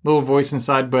 Little voice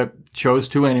inside, but chose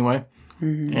to anyway.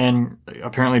 And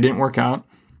apparently didn't work out.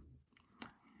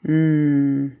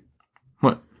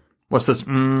 What? What's this?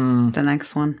 The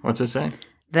next one. What's it say?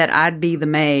 That I'd be the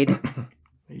maid.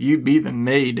 You'd be the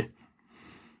maid.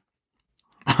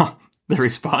 The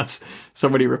response,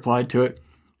 somebody replied to it.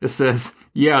 It says,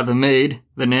 yeah, the maid,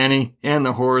 the nanny, and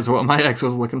the whore is what my ex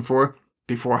was looking for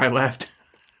before I left.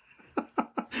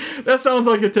 That sounds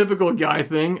like a typical guy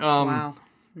thing. Wow.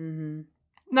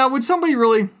 Now, would somebody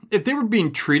really, if they were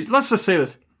being treated, let's just say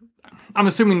this. I'm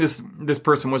assuming this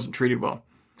person wasn't treated well.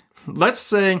 Let's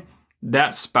say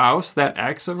that spouse, that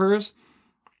ex of hers,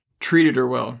 treated her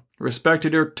well,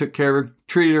 respected her, took care of her,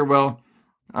 treated her well,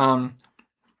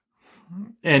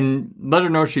 and let her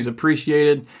know she's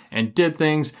appreciated and did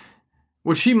things.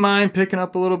 Would she mind picking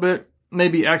up a little bit,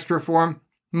 maybe extra for him?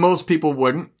 Most people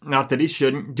wouldn't. Not that he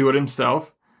shouldn't do it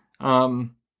himself.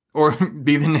 Or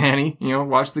be the nanny, you know,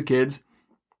 watch the kids.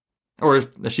 Or if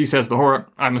she says the whore,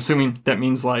 I'm assuming that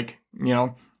means, like, you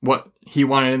know, what he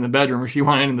wanted in the bedroom or she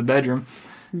wanted in the bedroom.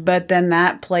 But then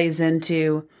that plays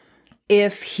into,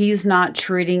 if he's not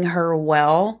treating her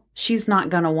well, she's not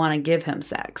going to want to give him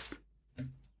sex.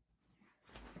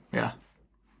 Yeah.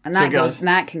 And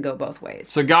that can go both ways.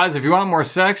 So guys, if you want more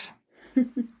sex,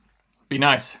 be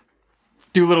nice.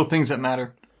 Do little things that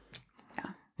matter.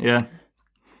 Yeah.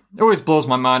 It always blows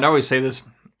my mind. I always say this.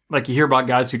 Like, you hear about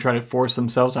guys who try to force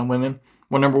themselves on women.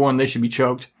 Well, number one, they should be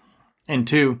choked. And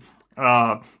two,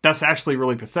 that's actually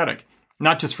really pathetic.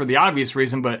 Not just for the obvious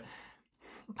reason, but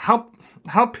how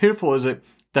pitiful is it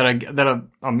that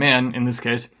a man, in this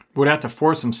case, would have to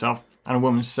force himself on a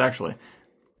woman sexually?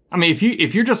 I mean,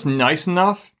 if you're just nice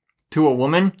enough to a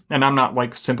woman, and I'm not,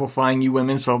 like, simplifying you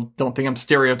women, so don't think I'm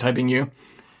stereotyping you.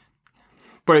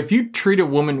 But if you treat a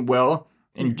woman well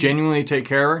and genuinely take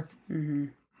care of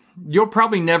her, you'll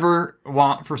probably never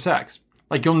want for sex.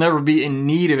 Like, you'll never be in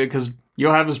need of it because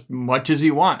you'll have as much as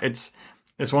you want. It's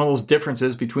one of those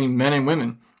differences between men and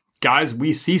women. Guys,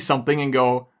 we see something and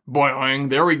go, boing,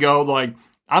 there we go. Like,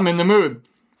 I'm in the mood.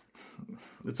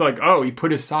 It's like, oh, he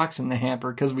put his socks in the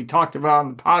hamper because we talked about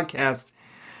on the podcast,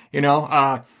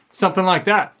 something like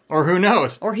that. Or who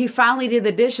knows? Or he finally did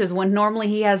the dishes when normally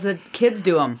he has the kids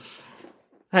do them.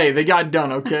 Hey, they got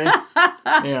done, okay?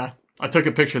 Yeah. I took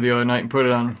a picture the other night and put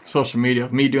it on social media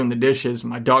of me doing the dishes.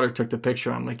 My daughter took the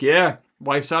picture. I'm like, yeah,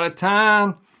 wife's out of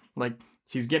town. Like,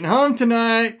 she's getting home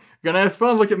tonight. Gonna have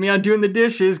fun. Look at me, I'm doing the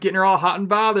dishes, getting her all hot and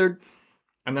bothered.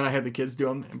 And then I had the kids do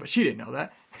them, but she didn't know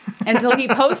that. Until he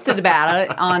posted about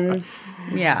it on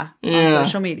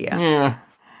social media. Yeah.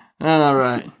 All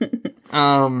right.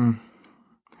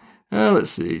 Let's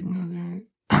see.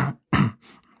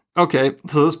 Okay,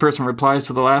 so this person replies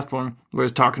to the last one. They were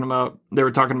talking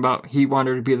about he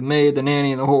wanted her to be the maid, the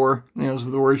nanny, and the whore. Those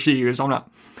were the words she used.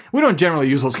 We don't generally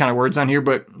use those kind of words on here,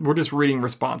 but we're just reading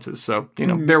responses. So,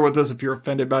 bear with us if you're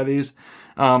offended by these.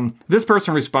 This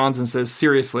person responds and says,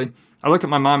 seriously, I look at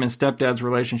my mom and stepdad's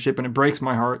relationship and it breaks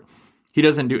my heart. He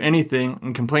doesn't do anything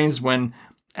and complains when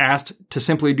asked to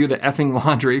simply do the effing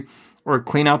laundry or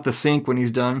clean out the sink when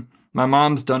he's done. My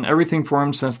mom's done everything for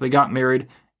him since they got married,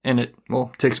 and it,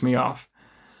 ticks me off.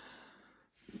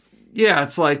 Yeah,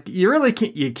 it's like, you really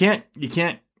can't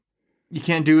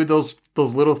do those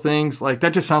little things. Like,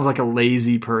 that just sounds like a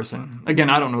lazy person. Again,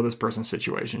 I don't know this person's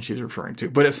situation she's referring to,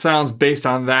 but it sounds based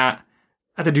on that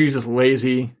the dude's just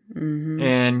lazy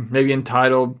and maybe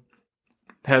entitled,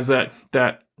 has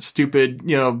that stupid,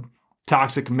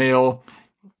 toxic male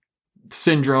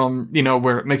syndrome,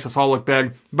 where it makes us all look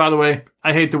bad. By the way,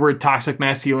 I hate the word toxic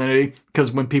masculinity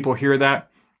because when people hear that,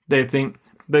 they think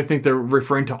they're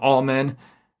referring to all men.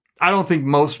 I don't think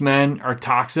most men are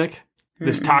toxic.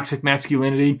 This toxic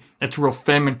masculinity, it's real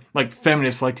feminine. Like,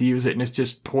 feminists like to use it, and it's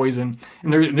just poison.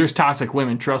 And there's toxic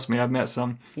women. Trust me, I've met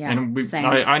some. Yeah, and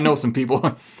I know some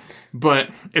people. But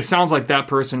it sounds like that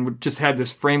person just had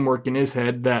this framework in his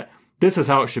head that this is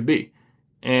how it should be.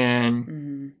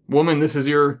 And woman, this is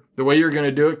the way you're going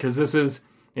to do it, because this is,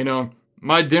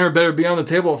 my dinner better be on the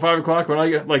table at 5 o'clock when I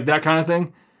get, like, that kind of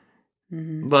thing.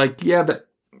 Like, yeah, that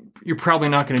you're probably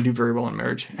not going to do very well in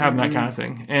marriage, having that kind of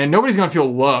thing. And nobody's going to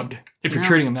feel loved if you're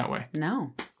treating them that way.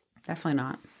 No, definitely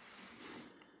not.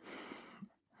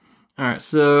 All right,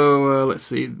 so let's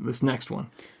see this next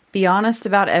one. Be honest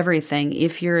about everything.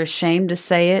 If you're ashamed to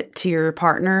say it to your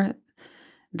partner,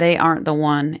 they aren't the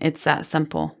one. It's that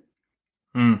simple.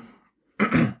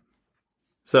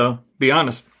 So, be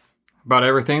honest about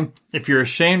everything. If you're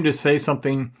ashamed to say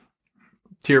something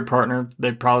to your partner,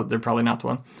 they're probably not the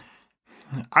one.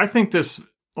 I think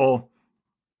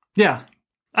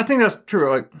I think that's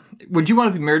true. Like, would you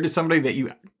want to be married to somebody that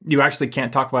you actually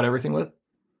can't talk about everything with?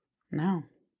 No.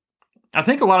 I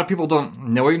think a lot of people don't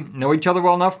know each other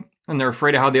well enough, and they're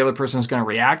afraid of how the other person is going to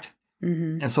react.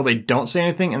 And so they don't say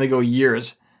anything, and they go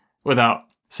years without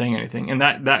saying anything. And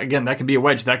that again, that could be a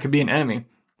wedge. That could be an enemy.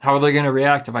 How are they going to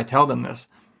react if I tell them this?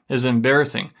 Is it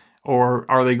embarrassing? Or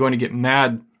are they going to get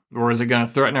mad? Or is it going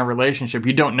to threaten our relationship?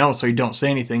 You don't know, so you don't say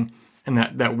anything. And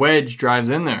that wedge drives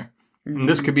in there. And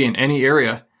this could be in any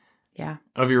area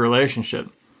of your relationship.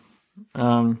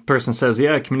 Person says,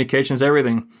 yeah, communication is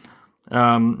everything.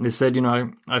 They said,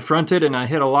 I fronted and I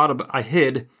hid a lot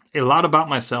about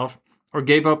myself, or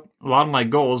gave up a lot of my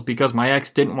goals because my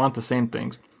ex didn't want the same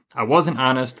things. I wasn't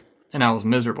honest and I was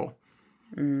miserable.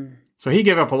 So he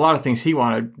gave up a lot of things he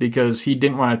wanted because he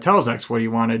didn't want to tell his ex what he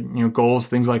wanted, goals,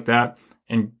 things like that.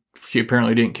 And she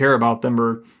apparently didn't care about them,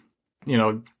 or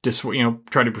just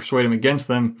try to persuade him against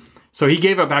them. So he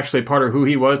gave up actually part of who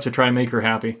he was to try to make her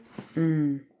happy.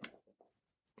 Can't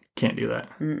do that.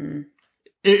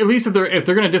 At least if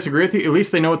they're going to disagree with you, at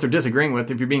least they know what they're disagreeing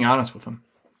with if you're being honest with them.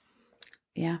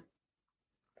 Yeah.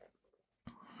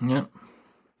 Yep.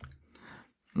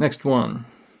 Next one.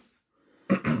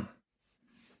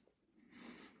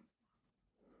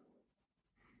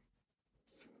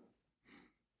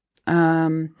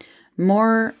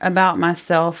 More about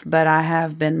myself, but I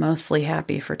have been mostly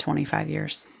happy for 25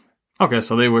 years. Okay,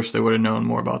 so they wish they would have known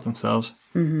more about themselves.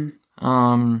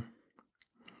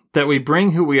 That we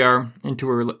bring who we are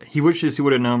into he wishes he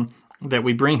would have known that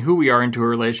we bring who we are into a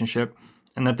relationship,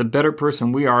 and that the better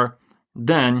person we are,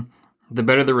 then the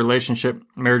better the relationship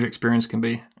marriage experience can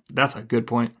be. That's a good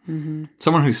point.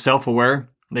 Someone who's self-aware,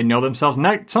 they know themselves,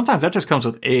 and sometimes that just comes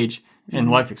with age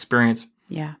and life experience.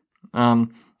 Yeah.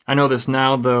 I know this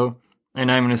now, though,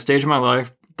 and I'm in a stage of my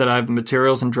life that I have the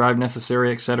materials and drive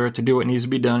necessary, etc., to do what needs to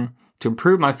be done, to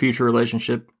improve my future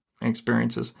relationship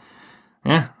experiences.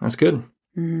 Yeah, that's good.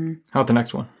 Mm-hmm. How about the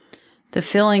next one? The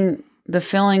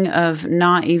feeling of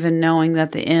not even knowing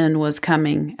that the end was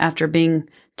coming after being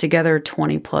together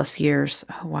 20 plus years.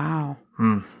 Oh, wow.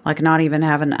 Like not even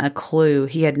having a clue.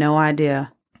 He had no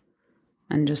idea.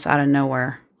 And just out of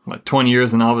nowhere. Like 20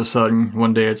 years and all of a sudden,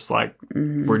 one day it's like,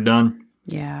 we're done.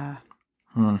 Yeah.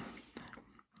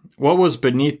 What was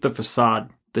beneath the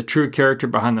facade? The true character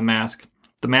behind the mask.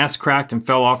 The mask cracked and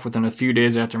fell off within a few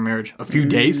days after marriage. A few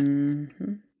days?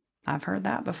 I've heard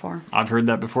that before. I've heard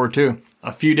that before too.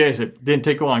 A few days. It didn't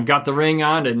take long. Got the ring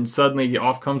on and suddenly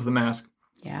off comes the mask.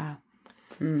 Yeah.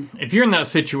 If you're in that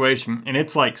situation and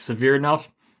it's like severe enough,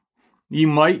 you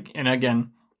might, and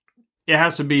again, it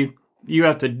has to be, you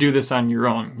have to do this on your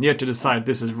own. You have to decide if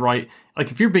this is right.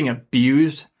 Like if you're being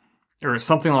abused or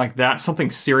something like that, something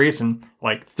serious and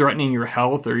like threatening your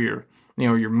health or your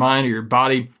mind or your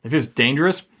body, if it's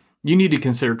dangerous, you need to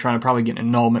consider trying to probably get an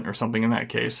annulment or something in that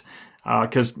case.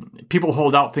 Because people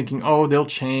hold out thinking, oh, they'll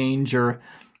change, or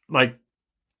like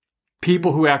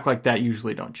people who act like that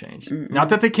usually don't change. Not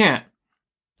that they can't.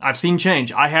 I've seen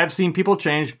change. I have seen people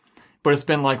change, but it's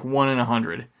been like 1 in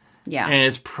 100. Yeah. And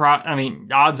it's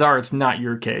odds are it's not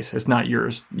your case. It's not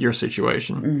your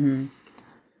situation.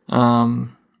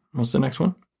 What's the next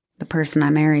one? The person I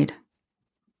married.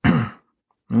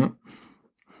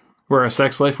 Where a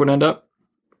sex life would end up.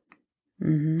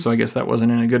 So I guess that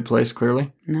wasn't in a good place,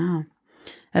 clearly. No.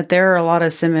 That there are a lot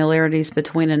of similarities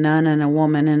between a nun and a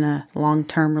woman in a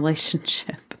long-term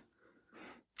relationship.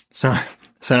 So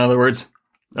in other words,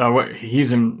 what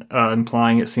he's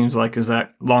implying, it seems like, is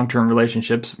that long-term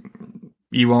relationships,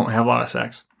 you won't have a lot of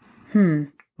sex.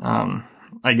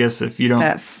 I guess if you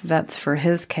don't... That's for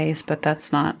his case, but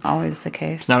that's not always the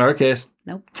case. It's not our case.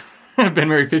 Nope. I've been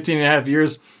married 15 and a half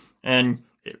years, and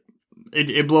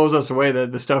it blows us away,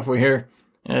 the stuff we hear.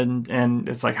 And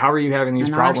it's like, how are you having these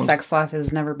problems? Our sex life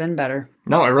has never been better.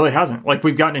 No, it really hasn't. Like,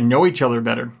 we've gotten to know each other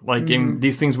better. Like, in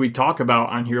these things we talk about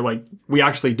on here, like, we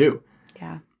actually do.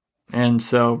 Yeah. And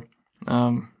so,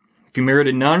 if you married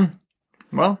a nun,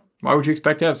 well, why would you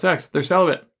expect to have sex? They're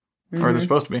celibate. Or they're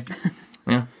supposed to be.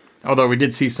 Yeah. Although we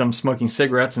did see some smoking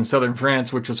cigarettes in southern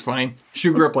France, which was funny.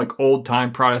 She grew up like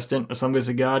old-time Protestant, Assemblies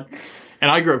of God. And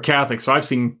I grew up Catholic, so I've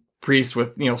seen priests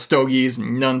with, stogies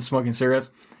and nuns smoking cigarettes.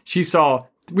 We saw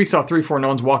 3-4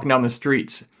 nuns walking down the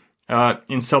streets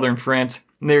in southern France,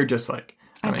 and they were just like...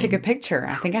 I took a picture.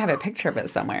 I think I have a picture of it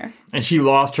somewhere. And she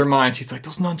lost her mind. She's like,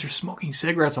 those nuns are smoking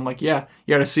cigarettes. I'm like, yeah,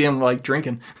 you got to see them like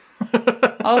drinking.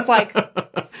 I was like,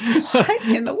 what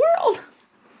in the world?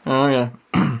 Oh, yeah.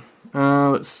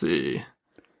 Let's see.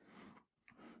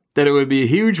 That it would be a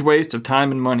huge waste of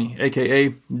time and money,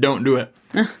 a.k.a. don't do it.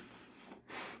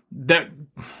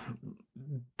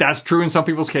 That's true in some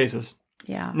people's cases.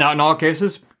 Yeah. Not in all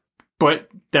cases, but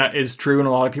that is true in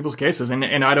a lot of people's cases. And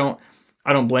I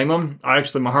don't blame them.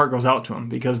 My heart goes out to them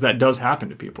because that does happen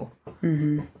to people.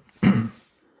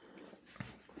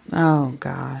 Oh,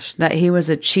 gosh. That he was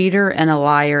a cheater and a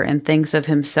liar and thinks of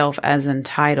himself as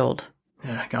entitled.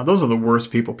 Yeah, God, those are the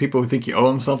worst people. People who think you owe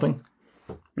them something.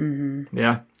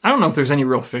 Yeah. I don't know if there's any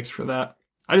real fix for that.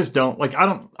 I just don't. Like, I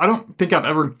don't think I've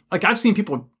ever... Like, I've seen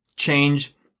people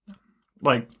change.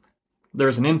 Like,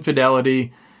 there's an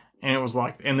infidelity, and it was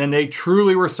like... And then they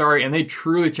truly were sorry, and they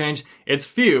truly changed. It's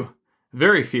few.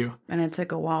 Very few. And it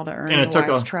took a while to earn the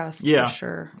wife's trust, for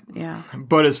sure. Yeah.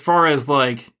 But as far as,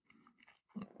 like,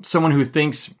 someone who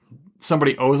thinks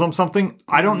somebody owes them something,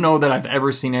 I don't know that I've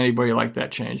ever seen anybody like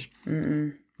that change.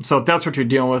 So if that's what you're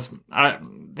dealing with,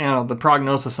 the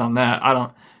prognosis on that, I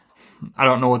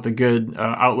don't know what the good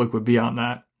outlook would be on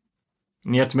that.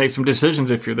 And you have to make some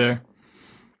decisions if you're there.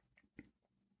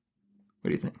 What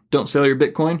do you think? Don't sell your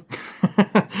Bitcoin?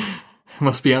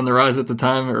 Must be on the rise at the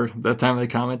time, or that time they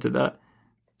commented that.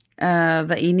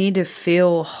 That you need to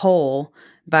feel whole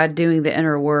by doing the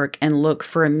inner work and look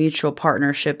for a mutual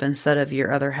partnership instead of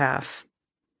your other half.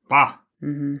 Wow.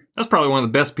 That's probably one of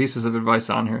the best pieces of advice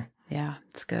on here. Yeah,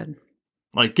 it's good.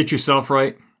 Like, get yourself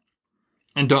right,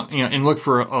 and don't and look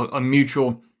for a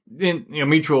mutual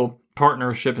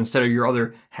partnership instead of your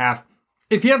other half.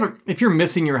 If you're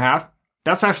missing your half,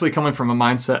 that's actually coming from a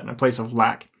mindset and a place of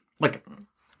lack. Like,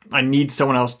 I need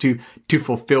someone else to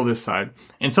fulfill this side.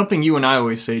 And something you and I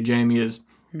always say, Jamie, is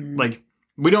like,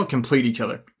 we don't complete each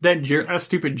other. That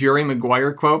stupid Jerry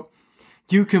Maguire quote,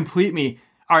 you complete me.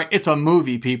 All right, it's a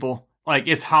movie, people. Like,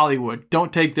 it's Hollywood.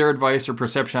 Don't take their advice or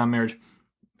perception on marriage.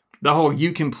 The whole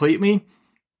you complete me,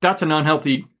 that's an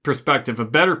unhealthy perspective. A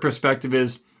better perspective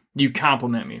is you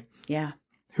compliment me. Yeah.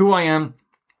 Who I am,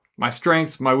 my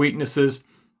strengths, my weaknesses,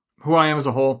 who I am as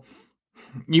a whole.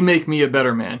 You make me a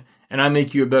better man. and I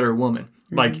make you a better woman.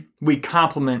 Like, we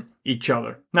complement each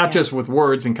other, not just with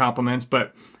words and compliments,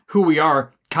 but who we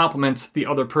are complements the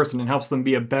other person and helps them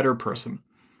be a better person.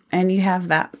 And you have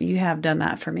done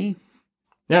that for me.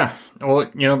 Yeah.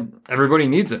 Well, everybody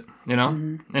needs it,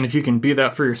 and if you can be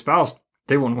that for your spouse,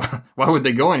 they won't, why would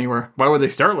they go anywhere? Why would they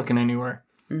start looking anywhere?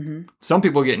 Some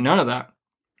people get none of that.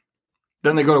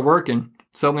 Then they go to work and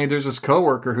suddenly there's this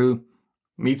coworker who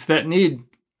meets that need,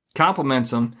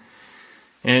 compliments them.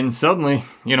 And suddenly,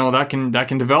 that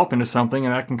can develop into something,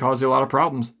 and that can cause you a lot of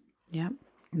problems. Yep.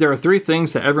 There are 3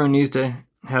 things that everyone needs to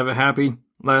have a happy,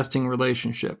 lasting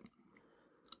relationship.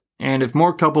 And if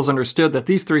more couples understood that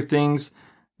these three things,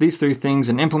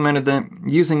 and implemented them,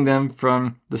 using them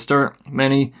from the start,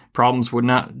 many problems would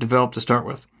not develop to start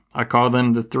with. I call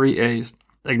them the 3 A's: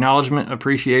 acknowledgement,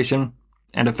 appreciation,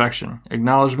 and affection.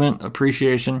 Acknowledgement,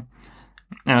 appreciation,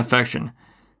 and affection.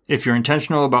 If you're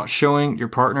intentional about showing your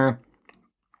partner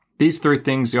these 3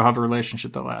 things, you'll have a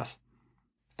relationship that lasts.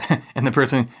 And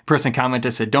the person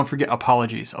commented, said, don't forget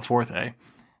apologies, a 4th A.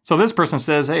 So this person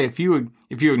says, hey, if you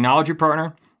acknowledge your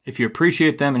partner, if you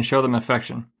appreciate them and show them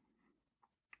affection,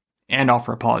 and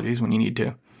offer apologies when you need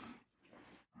to,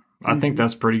 I think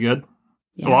that's pretty good.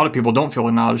 Yeah. A lot of people don't feel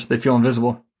acknowledged. They feel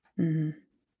invisible.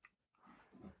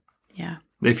 Yeah.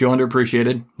 They feel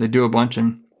underappreciated. They do a bunch,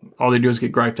 and all they do is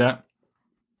get griped at.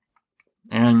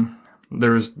 And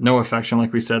there's no affection,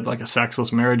 like we said, like a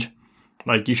sexless marriage.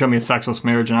 Like, you show me a sexless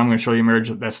marriage, and I'm going to show you a marriage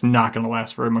that's not going to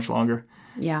last very much longer.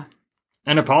 Yeah.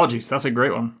 And apologies. That's a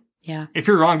great one. Yeah. If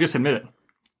you're wrong, just admit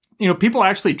it. People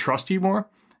actually trust you more.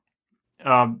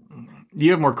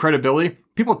 You have more credibility.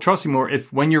 People trust you more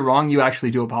if, when you're wrong, you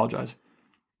actually do apologize.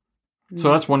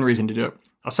 So that's one reason to do it.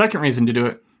 A second reason to do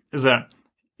it is that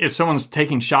if someone's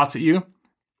taking shots at you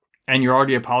and you're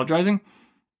already apologizing,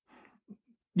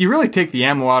 you really take the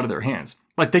ammo out of their hands.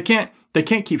 Like, they can't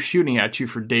keep shooting at you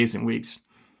for days and weeks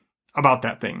about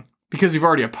that thing because you've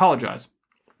already apologized.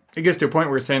 It gets to a point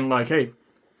where you're saying,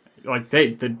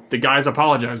 the guys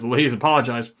apologized, the ladies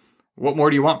apologized. What more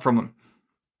do you want from them?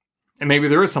 And maybe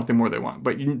there is something more they want,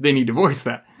 but they need to voice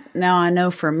that. Now, I know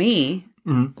for me,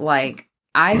 I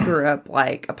grew up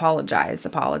apologize.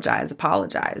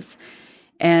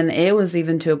 And it was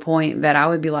even to a point that I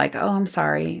would be like, oh, I'm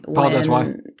sorry. Apologize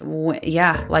why?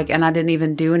 And I didn't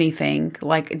even do anything,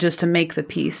 just to make the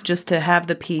peace, just to have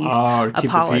the peace,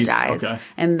 apologize. Okay.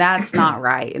 And that's not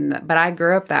right. But I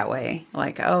grew up that way.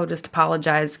 Just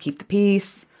apologize, keep the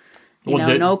peace.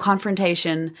 No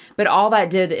confrontation. But all that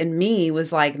did in me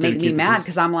was make me mad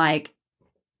because I'm like,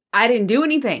 I didn't do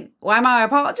anything. Why am I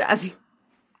apologizing?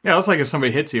 Yeah, that's like if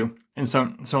somebody hits you and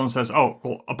someone says, oh,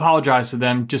 well, apologize to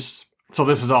them just so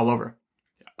this is all over.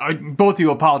 Both of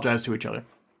you apologize to each other.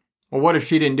 Well, what if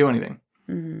she didn't do anything?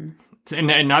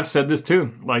 And I've said this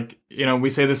too. We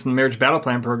say this in the Marriage Battle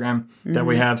Plan program that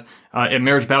we have at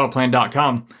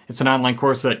marriagebattleplan.com. It's an online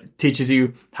course that teaches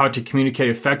you how to communicate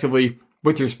effectively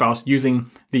with your spouse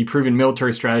using the proven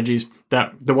military strategies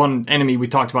that the one enemy we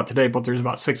talked about today, but there's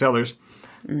about 6 others.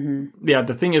 Yeah,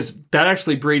 the thing is, that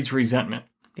actually breeds resentment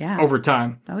over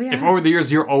time. Oh, yeah. If over the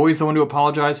years you're always the one to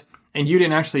apologize and you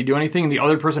didn't actually do anything and the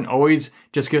other person always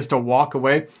just gets to walk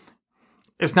away,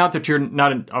 it's not that you're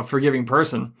not a forgiving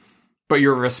person, but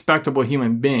you're a respectable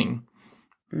human being.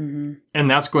 And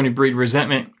that's going to breed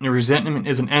resentment. And resentment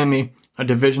is an enemy, a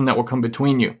division that will come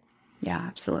between you. Yeah,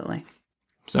 absolutely.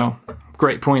 So,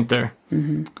 great point there.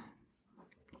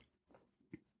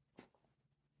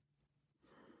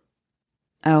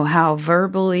 Oh, how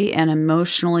verbally and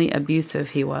emotionally abusive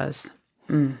he was.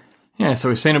 Yeah, so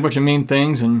he's saying a bunch of mean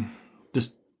things and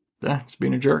just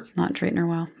being a jerk. Not treating her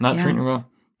well. Treating her well.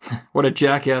 What a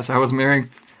jackass I was marrying.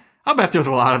 I bet there's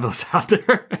a lot of those out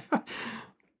there.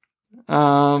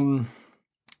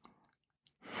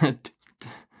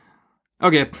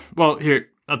 Okay, well, here,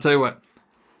 I'll tell you what.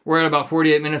 We're at about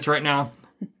 48 minutes right now.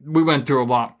 We went through a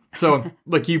lot. So,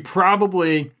 you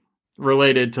probably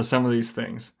related to some of these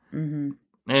things. And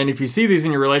if you see these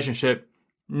in your relationship,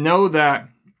 know that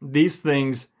these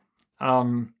things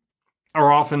are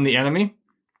often the enemy.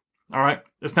 All right?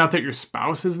 It's not that your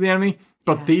spouse is the enemy,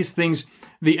 but these things,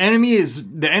 the enemy is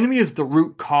the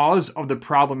root cause of the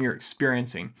problem you're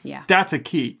experiencing. Yeah. That's a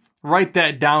key. Write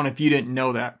that down if you didn't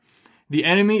know that. The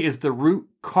enemy is the root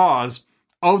cause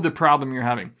of the problem you're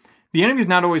having. The enemy is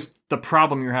not always the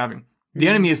problem you're having. The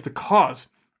enemy is the cause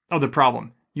of the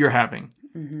problem you're having.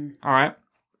 All right?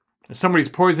 If somebody's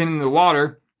poisoning the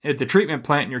water at the treatment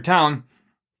plant in your town,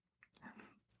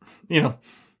 the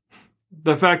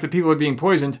fact that people are being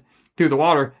poisoned through the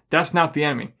water, that's not the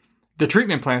enemy. The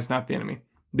treatment plant's not the enemy.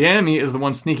 The enemy is the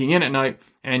one sneaking in at night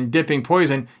and dipping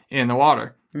poison in the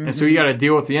water. And so you got to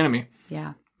deal with the enemy.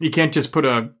 Yeah. You can't just put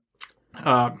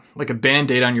like a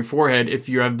Band-Aid on your forehead if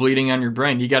you have bleeding on your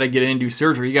brain. You got to get in and do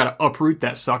surgery. You got to uproot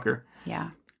that sucker.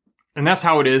 Yeah. And that's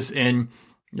how it is in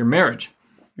your marriage.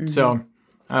 So,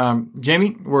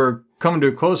 Jamie, we're coming to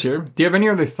a close here. Do you have any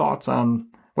other thoughts on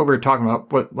what we were talking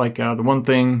about? What, like the one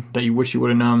thing that you wish you would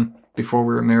have known before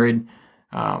we were married?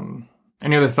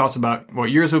 Any other thoughts about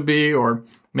what yours would be, or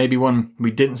maybe one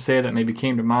we didn't say that maybe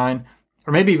came to mind,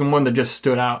 or maybe even one that just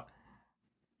stood out?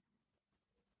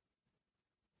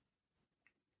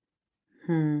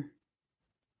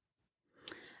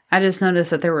 I just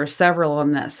noticed that there were several of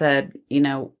them that said,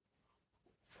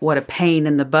 what a pain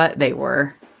in the butt they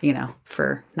were,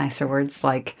 for nicer words.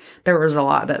 Like, there was a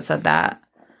lot that said that.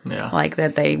 Yeah. Like,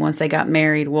 that once they got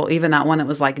married, well, even that one that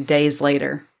was like days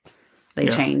later, they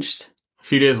changed. A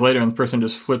few days later, and the person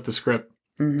just flipped the script.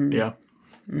 Yeah.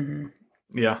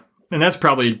 Yeah. And that's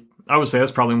probably, I would say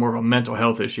that's probably more of a mental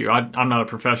health issue. I'm not a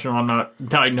professional. I'm not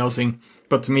diagnosing.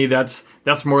 But to me, that's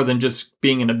more than just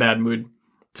being in a bad mood.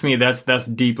 To me, that's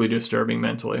deeply disturbing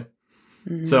mentally.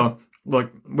 So,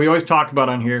 look, we always talk about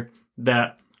on here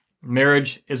that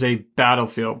marriage is a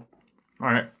battlefield. All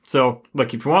right. So,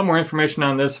 look, if you want more information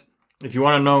on this, if you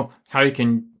want to know how you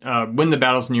can win the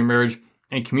battles in your marriage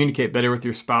and communicate better with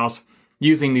your spouse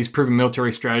using these proven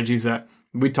military strategies that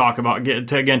we talk about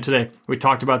again today, we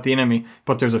talked about the enemy,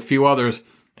 but there's a few others,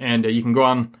 and you can go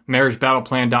on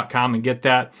marriagebattleplan.com and get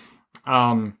that.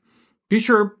 Be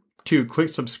sure to click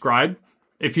subscribe.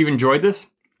 If you've enjoyed this,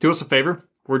 do us a favor.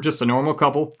 We're just a normal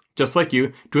couple, just like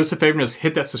you. Do us a favor and just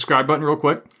hit that subscribe button real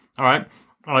quick. All right.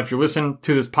 If you're listening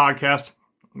to this podcast,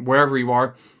 wherever you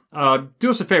are, do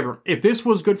us a favor. If this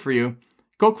was good for you,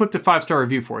 go click the 5-star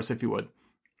review for us, if you would,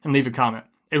 and leave a comment.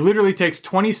 It literally takes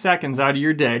 20 seconds out of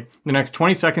your day. The next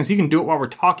 20 seconds, you can do it while we're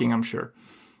talking, I'm sure.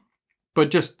 But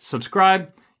just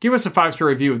subscribe, give us a 5-star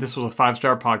review if this was a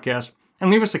 5-star podcast, and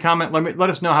leave us a comment. Let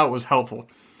us know how it was helpful.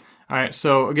 All right.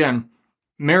 So again,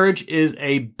 marriage is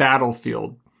a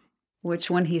battlefield.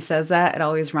 Which, when he says that, it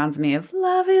always reminds me of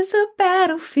 "Love is a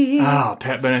Battlefield." Oh,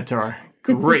 Pat Benatar.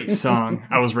 Great song.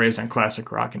 I was raised on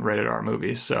classic rock and rated R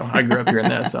movies, so I grew up hearing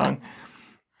that song.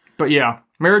 But yeah,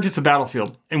 marriage is a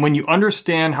battlefield. And when you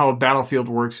understand how a battlefield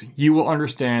works, you will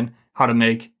understand how to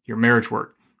make your marriage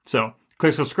work. So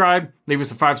click subscribe, leave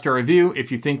us a 5-star review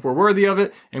if you think we're worthy of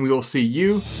it, and we will see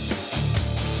you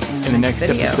in the next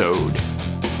episode.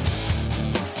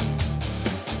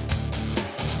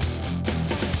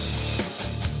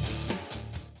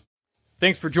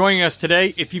 Thanks for joining us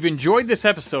today. If you've enjoyed this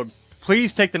episode,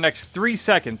 please take the next 3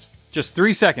 seconds, just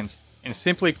 3 seconds, and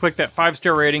simply click that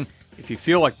 5-star rating if you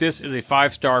feel like this is a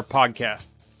 5-star podcast.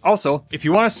 Also, if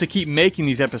you want us to keep making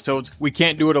these episodes, we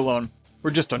can't do it alone. We're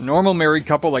just a normal married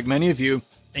couple like many of you,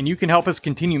 and you can help us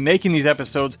continue making these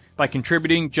episodes by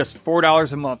contributing just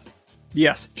 $4 a month.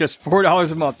 Yes, just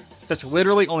 $4 a month. That's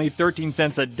literally only 13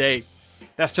 cents a day.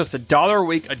 That's just $1 a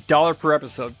week, $1 per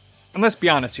episode. And let's be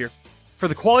honest here. For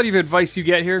the quality of advice you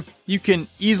get here, you can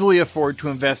easily afford to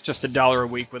invest just $1 a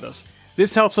week with us.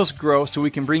 This helps us grow so we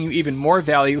can bring you even more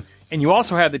value, and you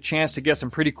also have the chance to get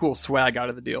some pretty cool swag out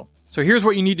of the deal. So here's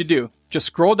what you need to do. Just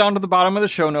scroll down to the bottom of the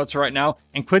show notes right now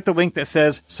and click the link that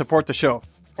says support the show,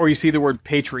 or you see the word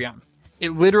Patreon. It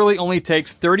literally only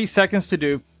takes 30 seconds to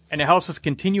do, and it helps us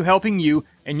continue helping you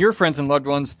and your friends and loved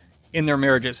ones in their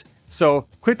marriages. So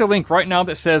click the link right now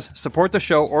that says support the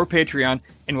show or Patreon,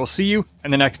 and we'll see you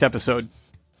in the next episode.